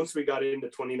 So once we got into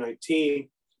 2019,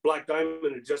 Black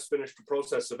Diamond had just finished the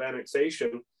process of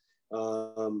annexation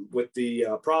with the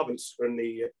province and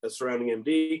the surrounding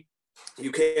MD.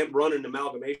 You can't run an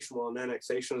amalgamation while an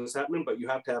annexation is happening, but you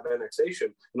have to have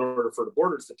annexation in order for the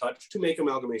borders to touch to make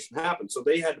amalgamation happen. So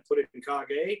they had to put it in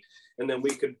COG A, and then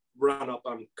we could run up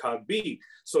on COG B.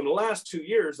 So in the last 2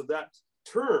 years of that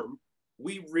term,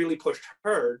 we really pushed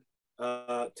hard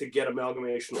to get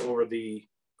amalgamation over the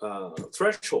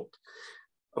threshold.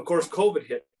 Of course, COVID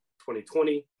hit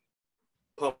 2020.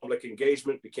 Public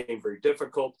engagement became very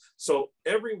difficult. So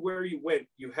everywhere you went,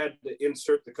 you had to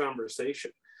insert the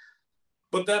conversation.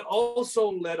 But that also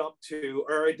led up to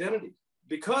our identity.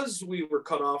 Because we were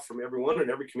cut off from everyone and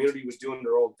every community was doing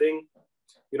their own thing,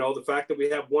 you know, the fact that we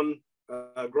have one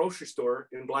grocery store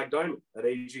in Black Diamond at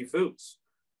AG Foods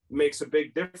makes a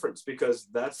big difference, because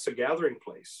that's a gathering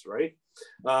place, right?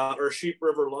 Our Sheep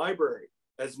River Library,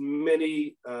 as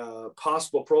many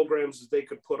possible programs as they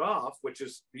could put off, which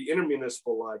is the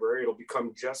intermunicipal library. It'll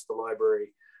become just the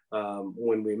library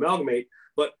when we amalgamate.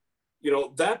 But, you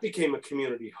know, that became a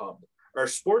community hub. Our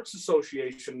sports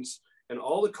associations and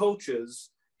all the coaches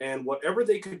and whatever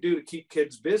they could do to keep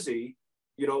kids busy,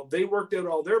 you know, they worked out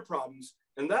all their problems.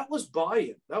 And that was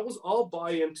buy-in. That was all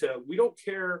buy-in to, we don't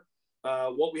care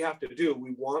what we have to do.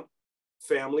 We want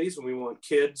families and we want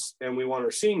kids and we want our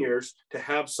seniors to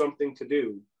have something to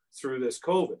do through this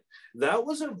COVID. That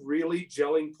was a really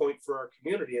gelling point for our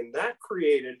community, and that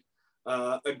created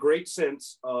a great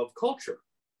sense of culture.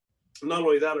 Not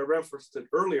only that, I referenced it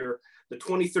earlier, the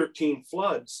 2013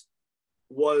 floods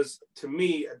was, to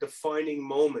me, a defining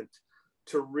moment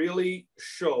to really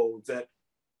show that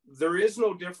there is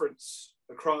no difference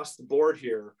across the board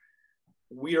here.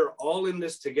 We are all in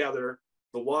this together.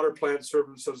 The water plant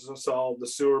services us all, the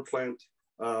sewer plant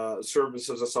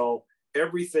services us all.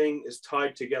 Everything is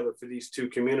tied together for these two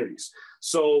communities.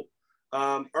 So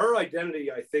our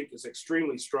identity, I think, is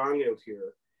extremely strong out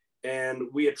here. And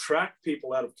we attract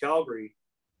people out of Calgary.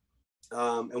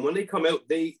 And when they come out,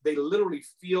 they literally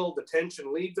feel the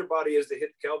tension leave their body as they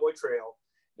hit the Cowboy Trail.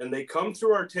 And they come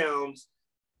through our towns.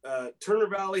 Turner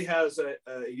Valley has a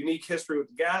unique history with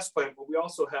the gas plant, but we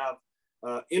also have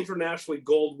internationally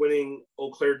gold-winning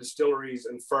Eau Claire distilleries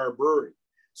and Fire Brewery.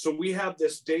 So we have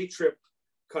this day trip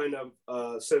kind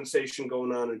of sensation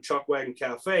going on in Chuckwagon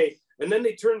Cafe. And then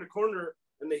they turn the corner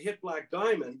and they hit Black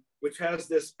Diamond, which has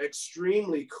this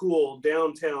extremely cool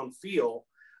downtown feel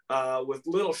with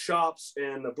little shops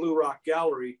and the Blue Rock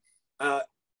Gallery. And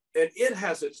it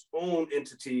has its own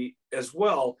entity as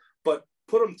well, but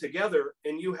put them together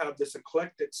and you have this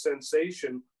eclectic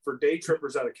sensation for day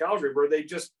trippers out of Calgary, where they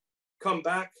just come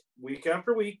back week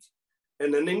after week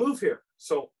and then they move here.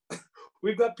 So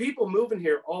We've got people moving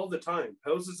here all the time.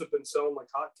 Houses have been selling like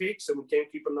hotcakes, and we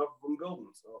can't keep enough of them building.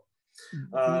 So,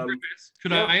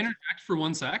 could I interject for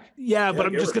 1 sec? Yeah,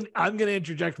 but yeah, I'm gonna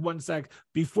interject 1 sec.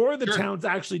 Before the towns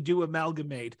actually do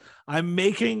amalgamate, I'm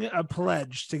making a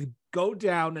pledge to go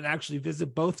down and actually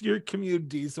visit both your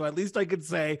communities. So at least I could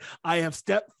say I have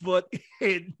stepped foot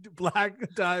in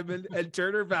Black Diamond and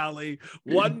Turner Valley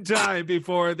one time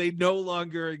before they no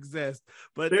longer exist.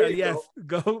 But yes,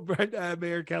 go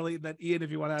Mayor Kelly, and then Ian,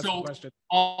 if you want to ask a question.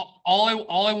 All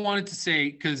I wanted to say,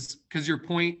 because your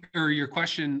point or your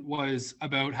question was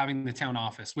about having the town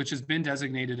office, which has been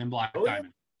designated in Black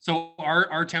Diamond. So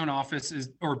our town office is,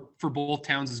 or for both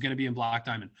towns, is going to be in Black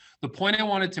Diamond. The point I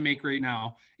wanted to make right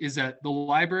now is that the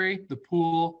library, the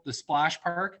pool, the splash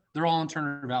park, they're all in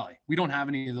Turner Valley. We don't have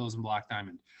any of those in Black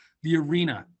Diamond. The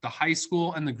arena, the high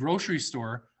school, and the grocery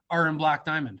store are in Black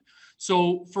Diamond.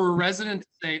 So for a resident to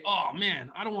say, oh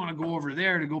man, I don't want to go over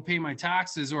there to go pay my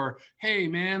taxes, or hey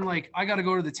man, like I got to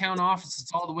go to the town office,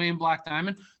 it's all the way in Black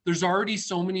Diamond. There's already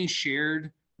so many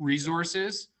shared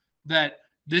resources that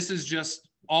this is just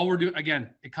all we're doing. Again,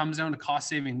 it comes down to cost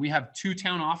saving. We have 2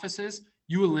 town offices.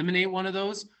 You eliminate one of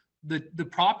those, the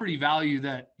property value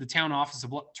that the town office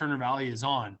of Turner Valley is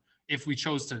on, if we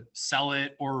chose to sell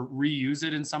it or reuse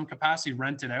it in some capacity,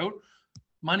 rent it out,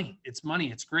 it's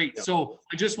money. It's great. Yep. So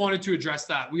I just wanted to address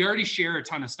that. We already share a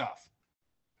ton of stuff.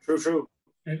 True.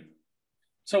 Okay.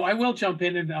 So I will jump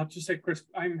in, and I'll just say, Chris,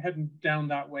 I'm heading down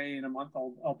that way in a month.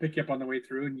 I'll pick you up on the way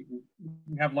through, and you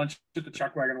can have lunch at the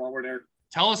Chuck Wagon while we're there.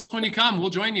 Tell us when you come. We'll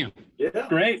join you. Yeah.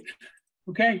 Great.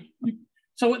 Okay.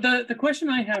 So the question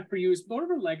I have for you is more of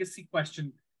a legacy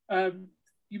question.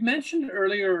 You mentioned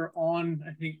earlier on,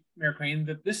 I think, Mayor Crane,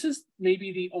 that this is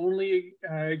maybe the only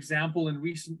example in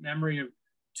recent memory of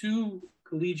 2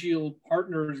 collegial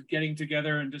partners getting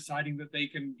together and deciding that they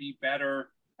can be better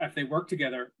if they work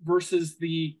together, versus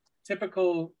the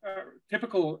typical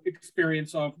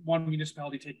experience of one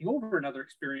municipality taking over another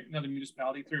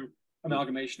municipality through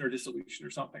amalgamation or dissolution or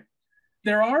something.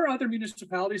 There are other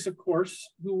municipalities, of course,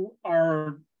 who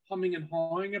are humming and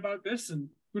hawing about this, and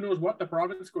who knows what the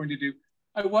province is going to do.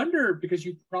 I wonder, because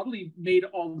you've probably made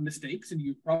all the mistakes and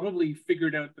you've probably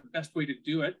figured out the best way to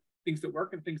do it, things that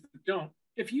work and things that don't.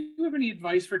 If you have any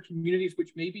advice for communities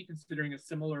which may be considering a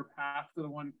similar path to the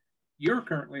one you're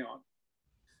currently on.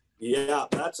 Yeah,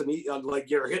 that's like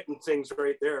you're hitting things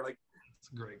right there. Like,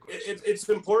 that's a great question. It's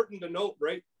important to note,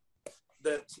 right,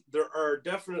 that there are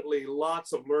definitely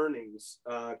lots of learnings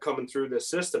coming through this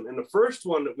system. And the first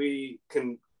one that we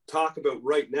can talk about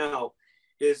right now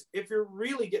is, if you're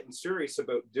really getting serious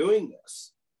about doing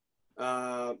this,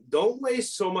 don't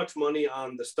waste so much money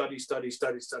on the studies,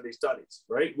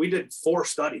 right? We did 4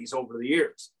 studies over the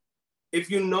years. If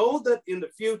you know that in the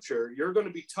future you're going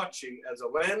to be touching as a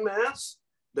landmass,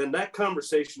 then that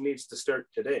conversation needs to start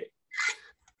today.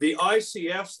 The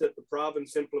ICFs that the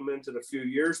province implemented a few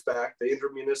years back, the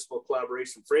intermunicipal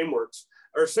collaboration frameworks,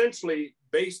 are essentially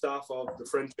based off of the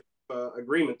friendship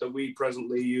agreement that we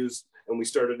presently use, and we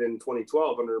started in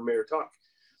 2012 under Mayor Tuck.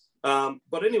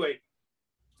 But anyway,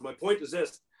 my point is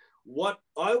this: what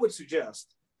I would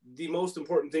suggest, the most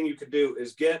important thing you could do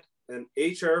is get an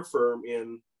HR firm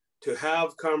in to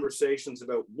have conversations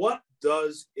about what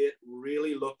does it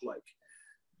really look like.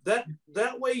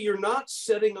 That way you're not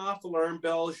setting off alarm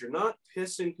bells, you're not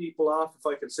pissing people off, if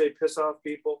I could say piss off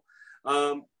people.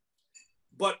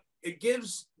 But it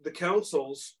gives the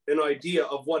councils an idea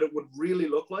of what it would really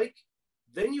look like.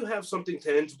 Then you have something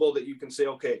tangible that you can say,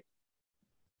 okay,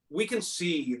 we can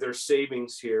see there's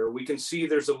savings here. We can see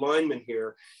there's alignment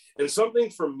here. And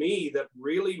something for me that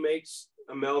really makes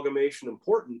amalgamation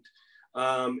important,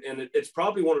 and it's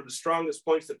probably one of the strongest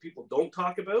points that people don't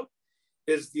talk about,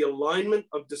 is the alignment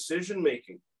of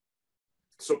decision-making.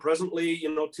 So presently,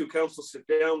 2 councils sit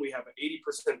down, we have an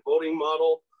 80% voting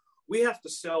model. We have to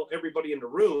sell everybody in the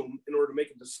room in order to make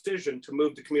a decision to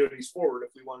move the communities forward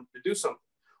if we wanted to do something.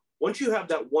 Once you have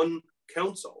that one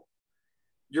council,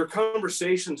 your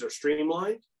conversations are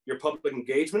streamlined, your public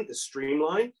engagement is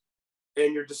streamlined,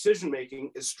 and your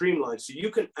decision-making is streamlined. So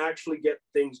you can actually get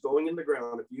things going in the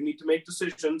ground. If you need to make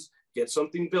decisions, get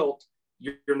something built,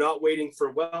 you're not waiting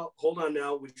for, well, hold on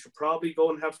now, we should probably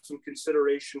go and have some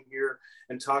consideration here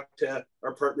and talk to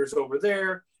our partners over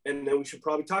there. And then we should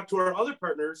probably talk to our other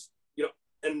partners,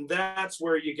 and that's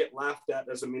where you get laughed at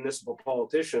as a municipal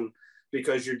politician,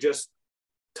 because you're just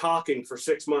talking for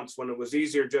 6 months when it was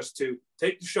easier just to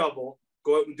take the shovel,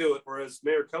 go out and do it. Whereas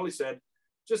Mayor Kelly said,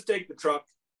 just take the truck,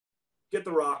 get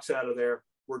the rocks out of there,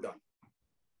 we're done.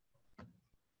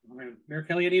 Mayor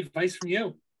Kelly, any advice from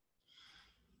you?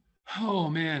 Oh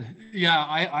man, yeah,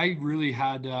 I really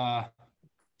had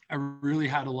I really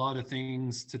had a lot of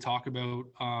things to talk about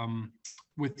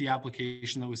with the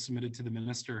application that was submitted to the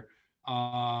minister.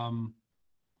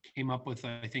 Came up with,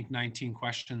 I think, 19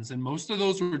 questions, and most of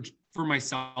those were for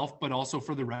myself, but also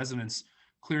for the residents,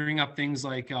 clearing up things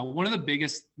like one of the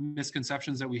biggest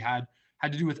misconceptions that we had to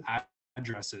do with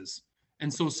addresses.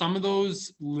 And so some of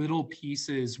those little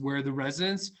pieces where the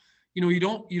residents, you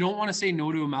don't want to say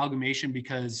no to amalgamation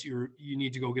because you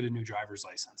need to go get a new driver's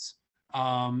license.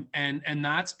 And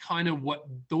that's kind of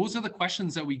those are the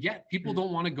questions that we get. People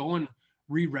don't want to go and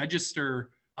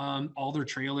re-register all their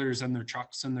trailers and their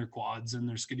trucks and their quads and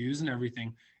their skidoos and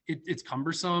everything. It's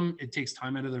cumbersome. It takes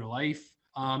time out of their life.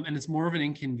 And it's more of an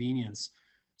inconvenience.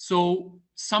 So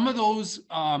some of those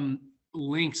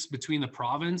links between the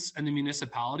province and the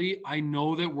municipality, I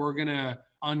know that we're going to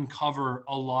uncover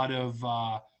a lot of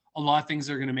things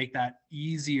that are going to make that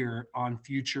easier on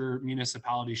future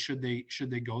municipalities should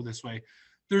they go this way.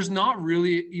 There's not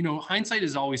really, hindsight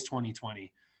is always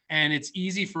 2020. And it's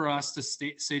easy for us to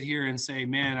sit here and say,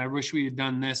 man, I wish we had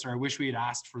done this, or I wish we had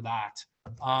asked for that.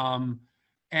 I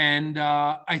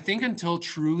think until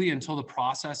the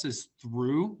process is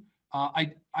through,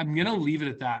 I'm going to leave it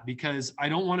at that, because I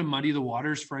don't want to muddy the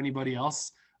waters for anybody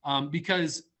else,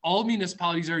 because all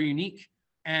municipalities are unique.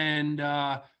 And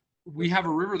we have a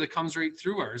river that comes right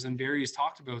through ours, and Barry has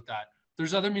talked about that.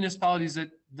 There's other municipalities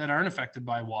that aren't affected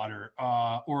by water,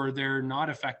 or they're not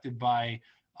affected by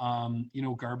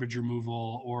garbage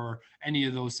removal or any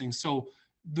of those things. So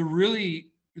the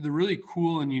really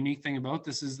cool and unique thing about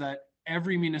this is that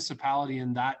every municipality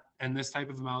and this type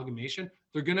of amalgamation,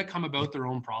 they're going to come about their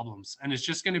own problems. And it's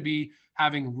just going to be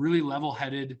having really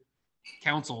level-headed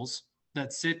councils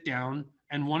that sit down.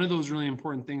 And one of those really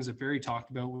important things that Barry talked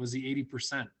about was the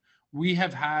 80%. We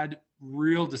have had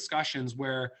real discussions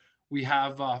where we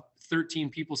have 13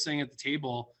 people sitting at the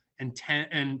table, and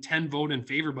 10 vote in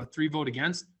favor, but 3 vote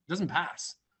against. It doesn't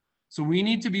pass. So we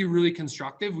need to be really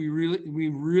constructive. We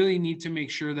really need to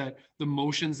make sure that the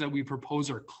motions that we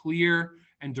propose are clear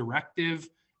and directive,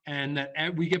 and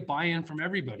that we get buy-in from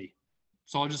everybody.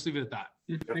 So I'll just leave it at that.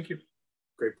 Thank you.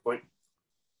 Great point.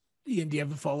 Ian, do you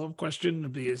have a follow-up question?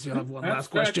 Because you'll have one last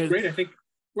question. That's great. I think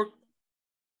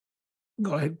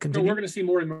go ahead. Continue. We're going to see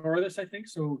more and more of this, I think.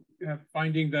 So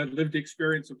finding the lived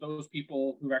experience of those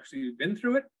people who've actually been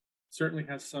through it certainly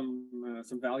has some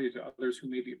value to others who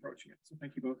may be approaching it. So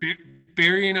thank you both.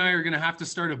 Barry and I are going to have to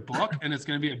start a book, and it's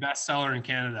going to be a bestseller in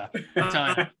Canada. I'm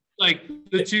telling you. Like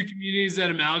the two communities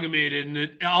that amalgamated, and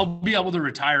I'll be able to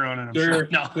retire on it. I'm sure.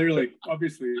 No. Clearly,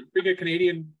 obviously, being a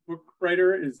Canadian book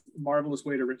writer is a marvelous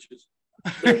way to riches.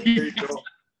 There you go.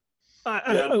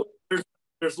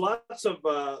 There's lots of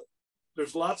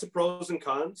pros and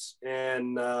cons,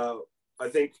 and I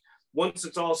think once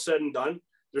it's all said and done,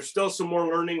 there's still some more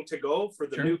learning to go for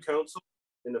the new council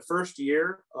in the first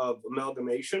year of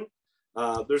amalgamation.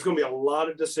 There's going to be a lot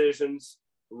of decisions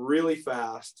really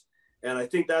fast. And I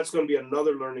think that's going to be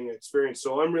another learning experience.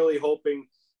 So I'm really hoping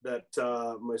that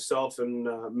myself and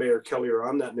Mayor Kelly are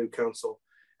on that new council,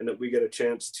 and that we get a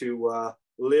chance to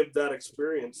live that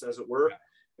experience, as it were.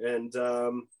 And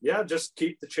just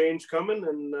keep the change coming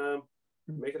and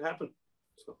make it happen.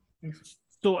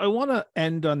 So I want to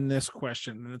end on this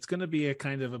question, and it's going to be a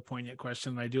kind of a poignant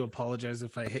question. I do apologize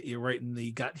if I hit you right in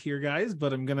the gut here, guys,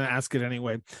 but I'm going to ask it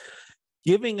anyway.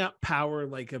 Giving up power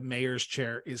like a mayor's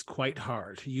chair is quite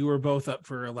hard. You are both up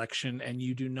for election, and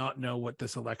you do not know what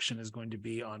this election is going to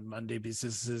be on Monday, because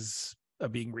this is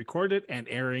being recorded and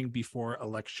airing before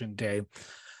Election Day.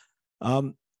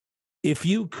 If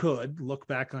you could look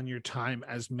back on your time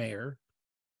as mayor,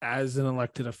 as an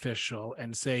elected official,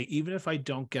 and say, even if I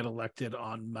don't get elected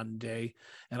on Monday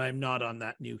and I'm not on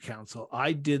that new council,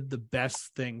 I did the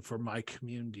best thing for my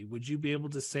community, would you be able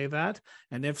to say that?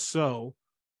 And if so,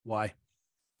 why?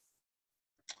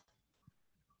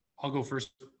 I'll go first,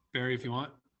 Barry, if you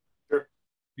want. Sure.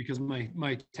 Because my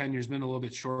tenure's been a little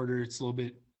bit shorter. It's a little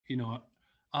bit,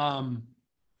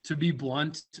 to be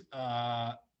blunt,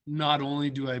 not only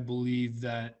do I believe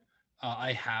that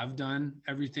I have done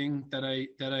everything that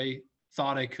I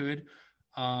thought I could,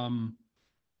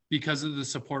 because of the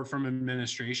support from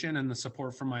administration and the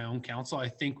support from my own council, I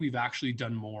think we've actually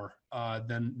done more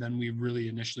than we really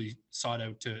initially sought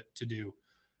out to do.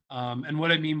 And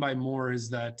what I mean by more is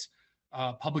that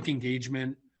public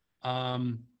engagement,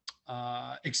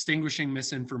 extinguishing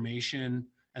misinformation,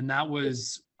 and that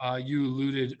was, you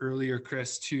alluded earlier,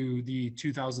 Chris, to the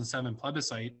 2007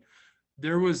 plebiscite.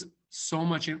 There was so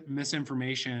much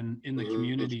misinformation in the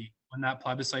community when that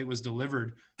plebiscite was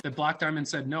delivered that Black Diamond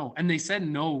said no. And they said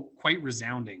no quite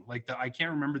resounding. I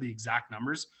can't remember the exact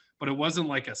numbers, but it wasn't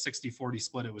like a 60-40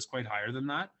 split. It was quite higher than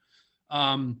that.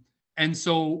 And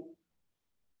so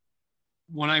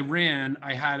when I ran,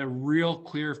 I had a real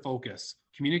clear focus: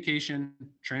 communication,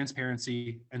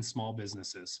 transparency, and small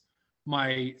businesses.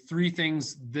 My three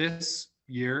things this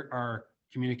year are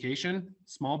communication,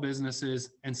 small businesses,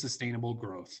 and sustainable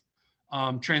growth.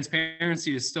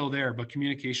 Transparency is still there, but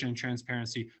communication and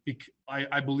transparency,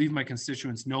 I believe my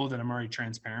constituents know that I'm already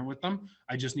transparent with them.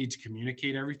 I just need to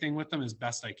communicate everything with them as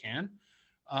best I can.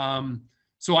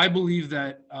 So I believe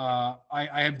that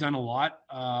I have done a lot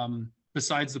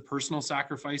besides the personal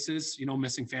sacrifices,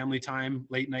 missing family time,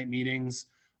 late night meetings,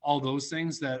 all those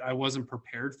things that I wasn't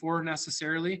prepared for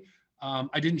necessarily.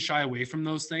 I didn't shy away from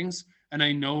those things. And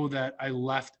I know that I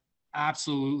left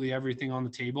absolutely everything on the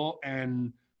table.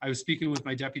 And I was speaking with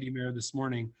my deputy mayor this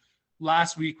morning.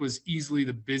 Last week was easily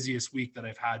the busiest week that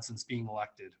I've had since being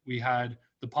elected. We had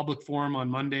the public forum on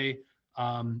Monday,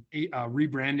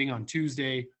 rebranding on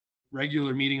Tuesday,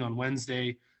 regular meeting on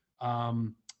Wednesday,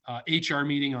 HR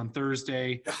meeting on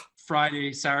Thursday,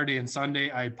 Friday, Saturday, and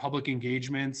Sunday. I had public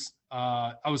engagements.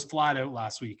 I was flat out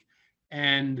last week,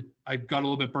 and I got a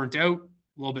little bit burnt out,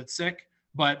 a little bit sick,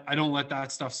 but I don't let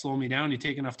that stuff slow me down. You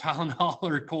take enough Tylenol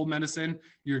or cold medicine,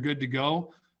 you're good to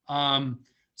go.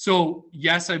 So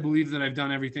yes, I believe that I've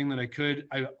done everything that I could.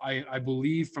 I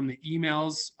believe from the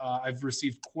emails, I've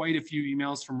received quite a few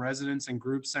emails from residents and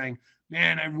groups saying,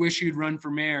 man, I wish you'd run for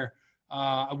mayor.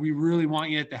 We really want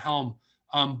you at the helm.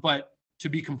 But to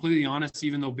be completely honest,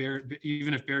 even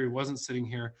if Barry wasn't sitting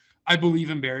here, I believe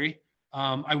in Barry.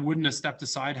 I wouldn't have stepped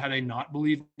aside had I not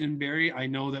believed in Barry. I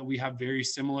know that we have very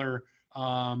similar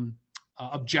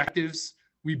objectives.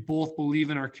 We both believe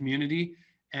in our community.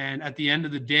 And at the end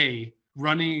of the day,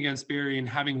 running against Barry and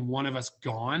having one of us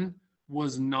gone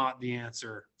was not the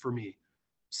answer for me.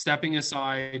 Stepping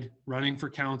aside, running for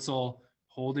council,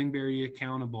 holding Barry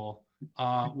accountable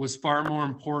was far more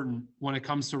important when it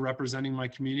comes to representing my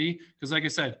community. Because like I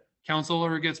said,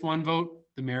 councilor gets one vote,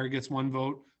 the mayor gets one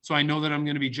vote. So I know that I'm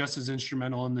going to be just as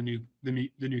instrumental in the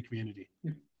new community.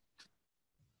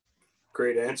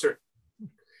 Great answer.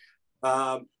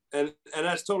 And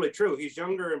that's totally true. He's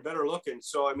younger and better looking.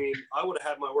 So, I mean, I would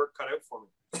have had my work cut out for me.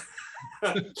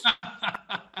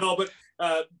 No, but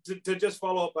to just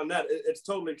follow up on that, it's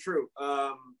totally true.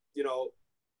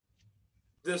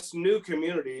 This new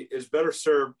community is better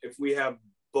served if we have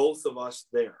both of us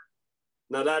there.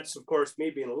 Now, that's, of course, me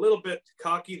being a little bit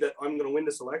cocky that I'm going to win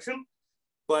this election,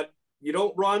 but you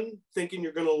don't run thinking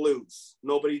you're going to lose.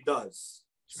 Nobody does.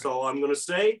 So I'm going to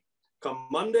say, come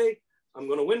Monday, I'm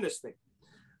going to win this thing.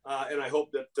 And I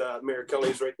hope that Mayor Kelly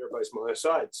is right there by my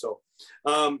side. So,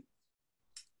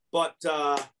 but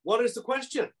what is the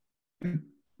question?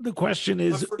 The question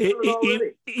is,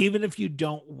 even if you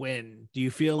don't win, do you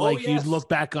feel like you'd look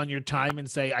back on your time and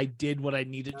say, I did what I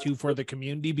needed to for the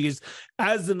community? Because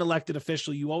as an elected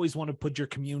official, you always want to put your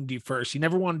community first. You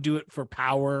never want to do it for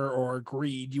power or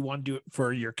greed. You want to do it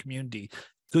for your community.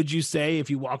 Could you say,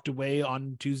 if you walked away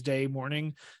on Tuesday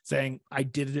morning saying, I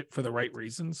did it for the right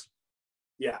reasons?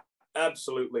 Yeah,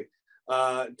 absolutely.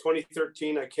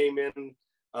 2013, I came in,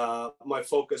 my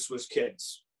focus was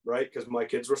kids, right? Because my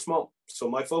kids were small. So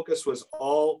my focus was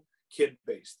all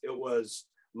kid-based. It was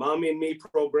Mommy and Me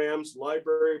programs,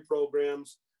 library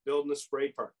programs, building a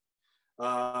spray park.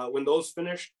 When those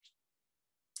finished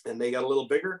and they got a little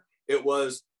bigger, it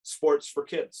was sports for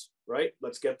kids, right?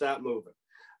 Let's get that moving.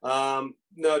 Now,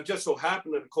 it just so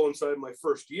happened that it coincided my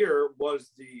first year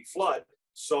was the flood.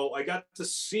 So I got to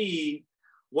see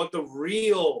what the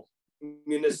real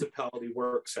municipality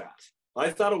works at.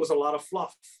 I thought it was a lot of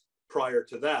fluff prior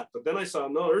to that, but then I saw,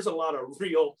 no, there's a lot of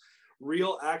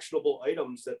real actionable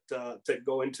items that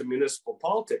go into municipal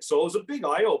politics. So it was a big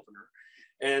eye opener.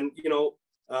 And,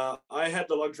 I had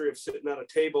the luxury of sitting at a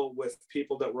table with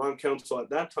people that were on council at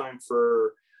that time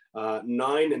for 9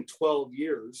 and 12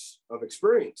 years of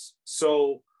experience.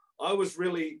 So I was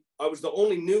the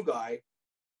only new guy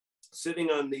sitting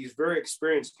on these very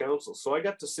experienced councils. So I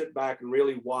got to sit back and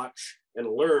really watch and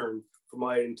learn for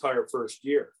my entire first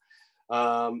year.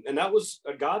 And that was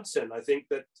a godsend. I think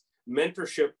that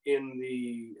mentorship in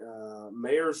the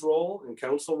mayor's role and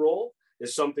council role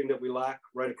is something that we lack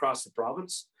right across the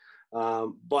province.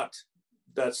 But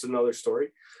that's another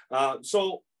story.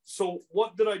 So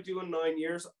what did I do in 9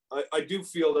 years? I do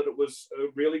feel that it was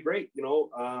really great.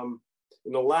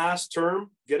 In the last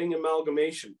term, getting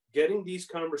amalgamation, getting these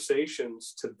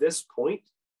conversations to this point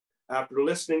after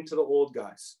listening to the old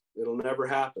guys. It'll never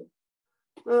happen.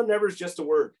 Well, never is just a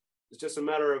word. It's just a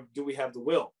matter of, do we have the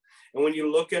will? And when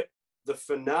you look at the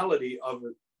finality of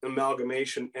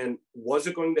amalgamation and was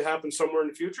it going to happen somewhere in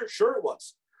the future? Sure it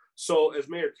was. So as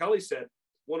Mayor Kelly said,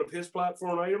 one of his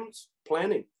platform items,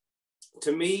 planning.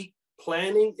 to me,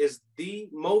 planning is the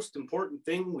most important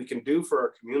thing we can do for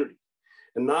our community,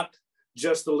 and not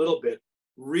just a little bit.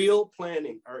 Real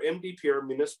planning. Our MDP, our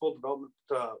municipal development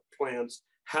plans,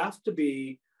 have to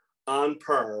be on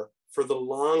par for the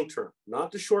long term,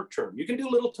 not the short term. You can do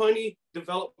little tiny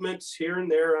developments here and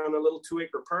there on a little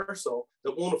 2-acre parcel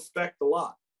that won't affect a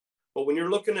lot. But when you're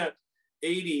looking at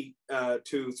 80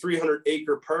 to 300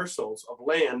 acre parcels of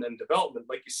land and development,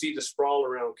 like you see the sprawl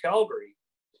around Calgary,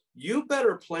 you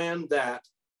better plan that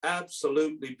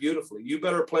absolutely beautifully. You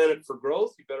better plan it for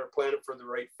growth. You better plan it for the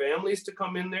right families to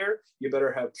come in there. You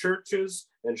better have churches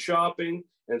and shopping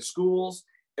and schools.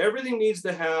 Everything needs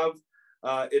to have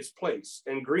its place.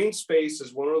 And green space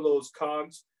is one of those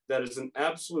cogs that is an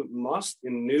absolute must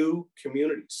in new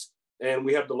communities. And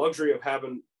we have the luxury of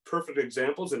having perfect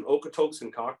examples in Okotoks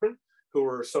and Cochrane, who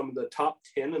are some of the top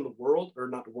 10 in the world, or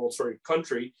not the world, sorry,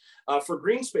 country, for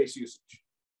green space usage.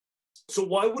 So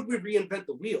why would we reinvent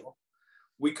the wheel?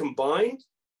 We combined,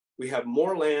 we have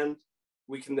more land,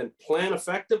 we can then plan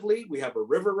effectively. We have a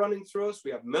river running through us,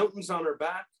 we have mountains on our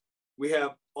back, we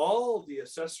have all the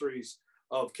accessories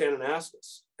of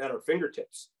Kananaskis at our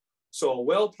fingertips. So a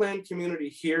well-planned community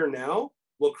here now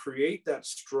will create that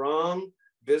strong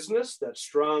business, that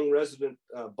strong resident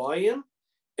buy-in,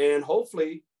 and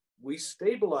hopefully we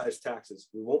stabilize taxes.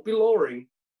 We won't be lowering,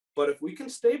 but if we can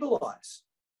stabilize,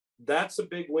 that's a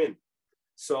big win.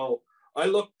 So I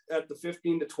looked at the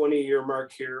 15 to 20 year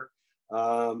mark here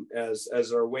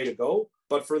as our way to go.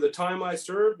 But for the time I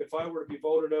served, if I were to be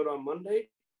voted out on Monday,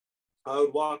 I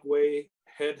would walk away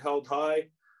head held high.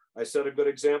 I set a good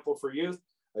example for youth.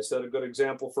 I set a good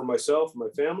example for myself, my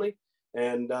family.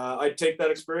 And I'd take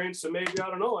that experience and maybe, I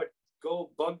don't know, I'd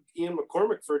go bug Ian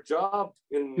McCormick for a job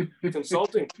in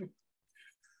consulting.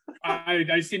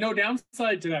 I see no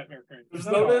downside to that, Mayor Crane. There's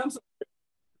no downside.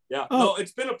 Yeah, no,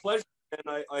 it's been a pleasure,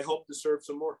 and I hope to serve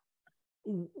some more.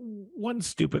 One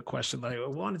stupid question that I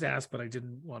wanted to ask, but I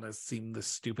didn't want to seem this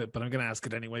stupid, but I'm going to ask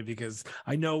it anyway, because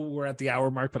I know we're at the hour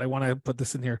mark, but I want to put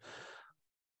this in here.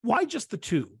 Why just the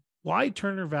two? Why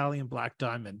Turner Valley and Black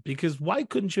Diamond? Because why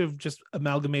couldn't you have just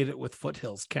amalgamated it with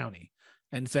Foothills County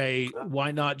and say, why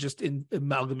not just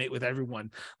amalgamate with everyone?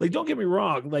 Like, don't get me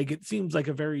wrong. Like, it seems like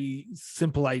a very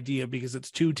simple idea because it's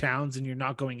two towns and you're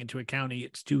not going into a county.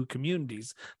 It's two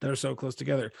communities that are so close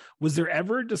together. Was there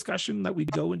ever a discussion that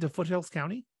we'd go into Foothills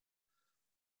County?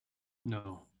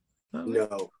 No.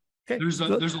 No. Okay. There's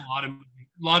a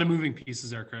lot of moving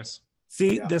pieces there, Chris.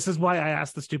 See, This is why I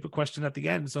asked the stupid question at the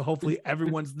end. So hopefully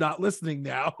everyone's not listening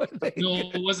now.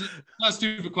 No, it wasn't not a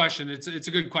stupid question. It's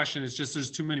a good question. It's just there's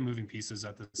too many moving pieces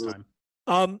at this time.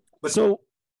 Go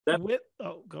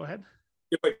ahead.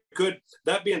 If I could,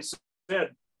 that being said,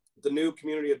 the new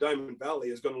community of Diamond Valley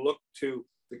is going to look to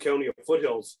the county of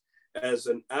Foothills as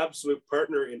an absolute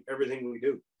partner in everything we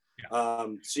do. Yeah.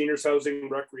 Seniors housing,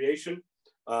 recreation,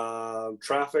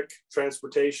 traffic,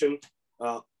 transportation,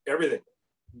 everything.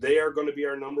 They are going to be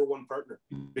our number one partner,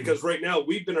 because right now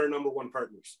we've been our number one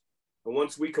partners. And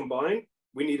once we combine,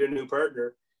 we need a new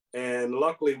partner. And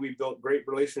luckily we've built great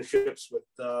relationships with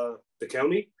the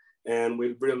county, and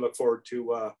we really look forward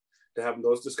to having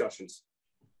those discussions.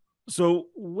 So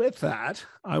with that,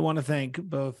 I want to thank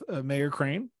both Mayor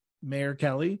Crane, Mayor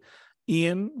Kelly,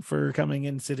 Ian for coming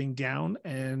in, sitting down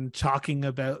and talking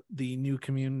about the new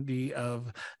community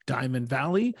of Diamond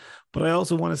Valley. But I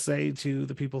also want to say to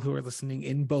the people who are listening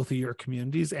in both of your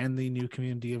communities and the new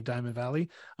community of Diamond Valley,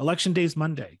 Election Day is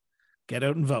Monday. Get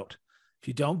out and vote. If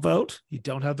you don't vote, you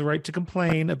don't have the right to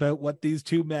complain about what these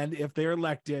two men, if they're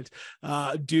elected,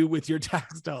 do with your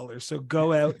tax dollars. So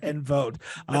go out and vote.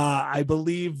 I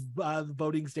believe the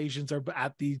voting stations are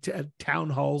at the town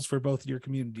halls for both of your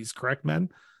communities. Correct, men?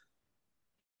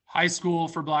 High school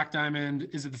for Black Diamond.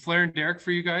 Is it the Flair and Derrick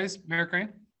for you guys, Mayor Crane?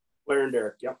 Flair and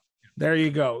Derrick, yep. There you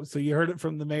go. So you heard it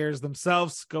from the mayors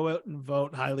themselves. Go out and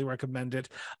vote. Highly recommend it.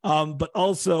 But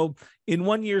also, in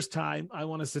 1 year's time, I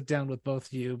want to sit down with both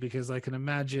of you, because I can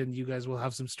imagine you guys will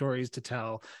have some stories to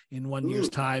tell in 1 year's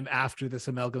time after this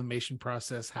amalgamation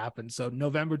process happens. So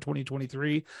November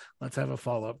 2023, let's have a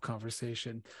follow-up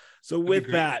conversation. So with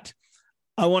that,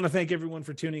 I want to thank everyone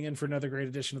for tuning in for another great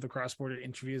edition of the Cross Border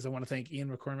Interviews. I want to thank Ian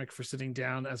McCormick for sitting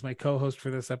down as my co-host for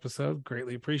this episode.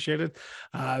 Greatly appreciated.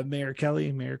 Mayor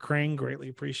Kelly, Mayor Crane, greatly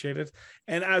appreciated.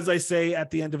 And as I say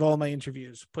at the end of all my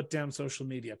interviews, put down social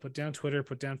media, put down Twitter,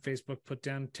 put down Facebook, put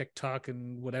down TikTok,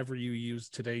 and whatever you use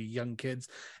today, young kids,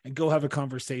 and go have a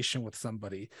conversation with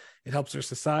somebody. It helps our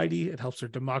society, it helps our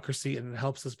democracy, and it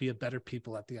helps us be a better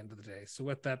people at the end of the day. So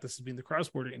with that, this has been the Cross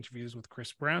Border Interviews with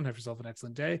Chris Brown. Have yourself an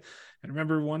excellent day. And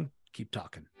remember, everyone, keep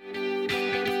talking.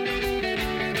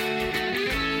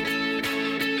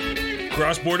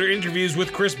 Cross Border Interviews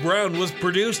with Chris Brown was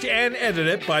produced and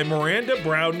edited by Miranda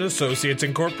Brown Associates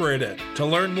Incorporated. To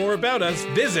learn more about us,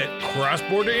 visit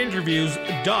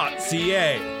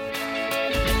crossborderinterviews.ca.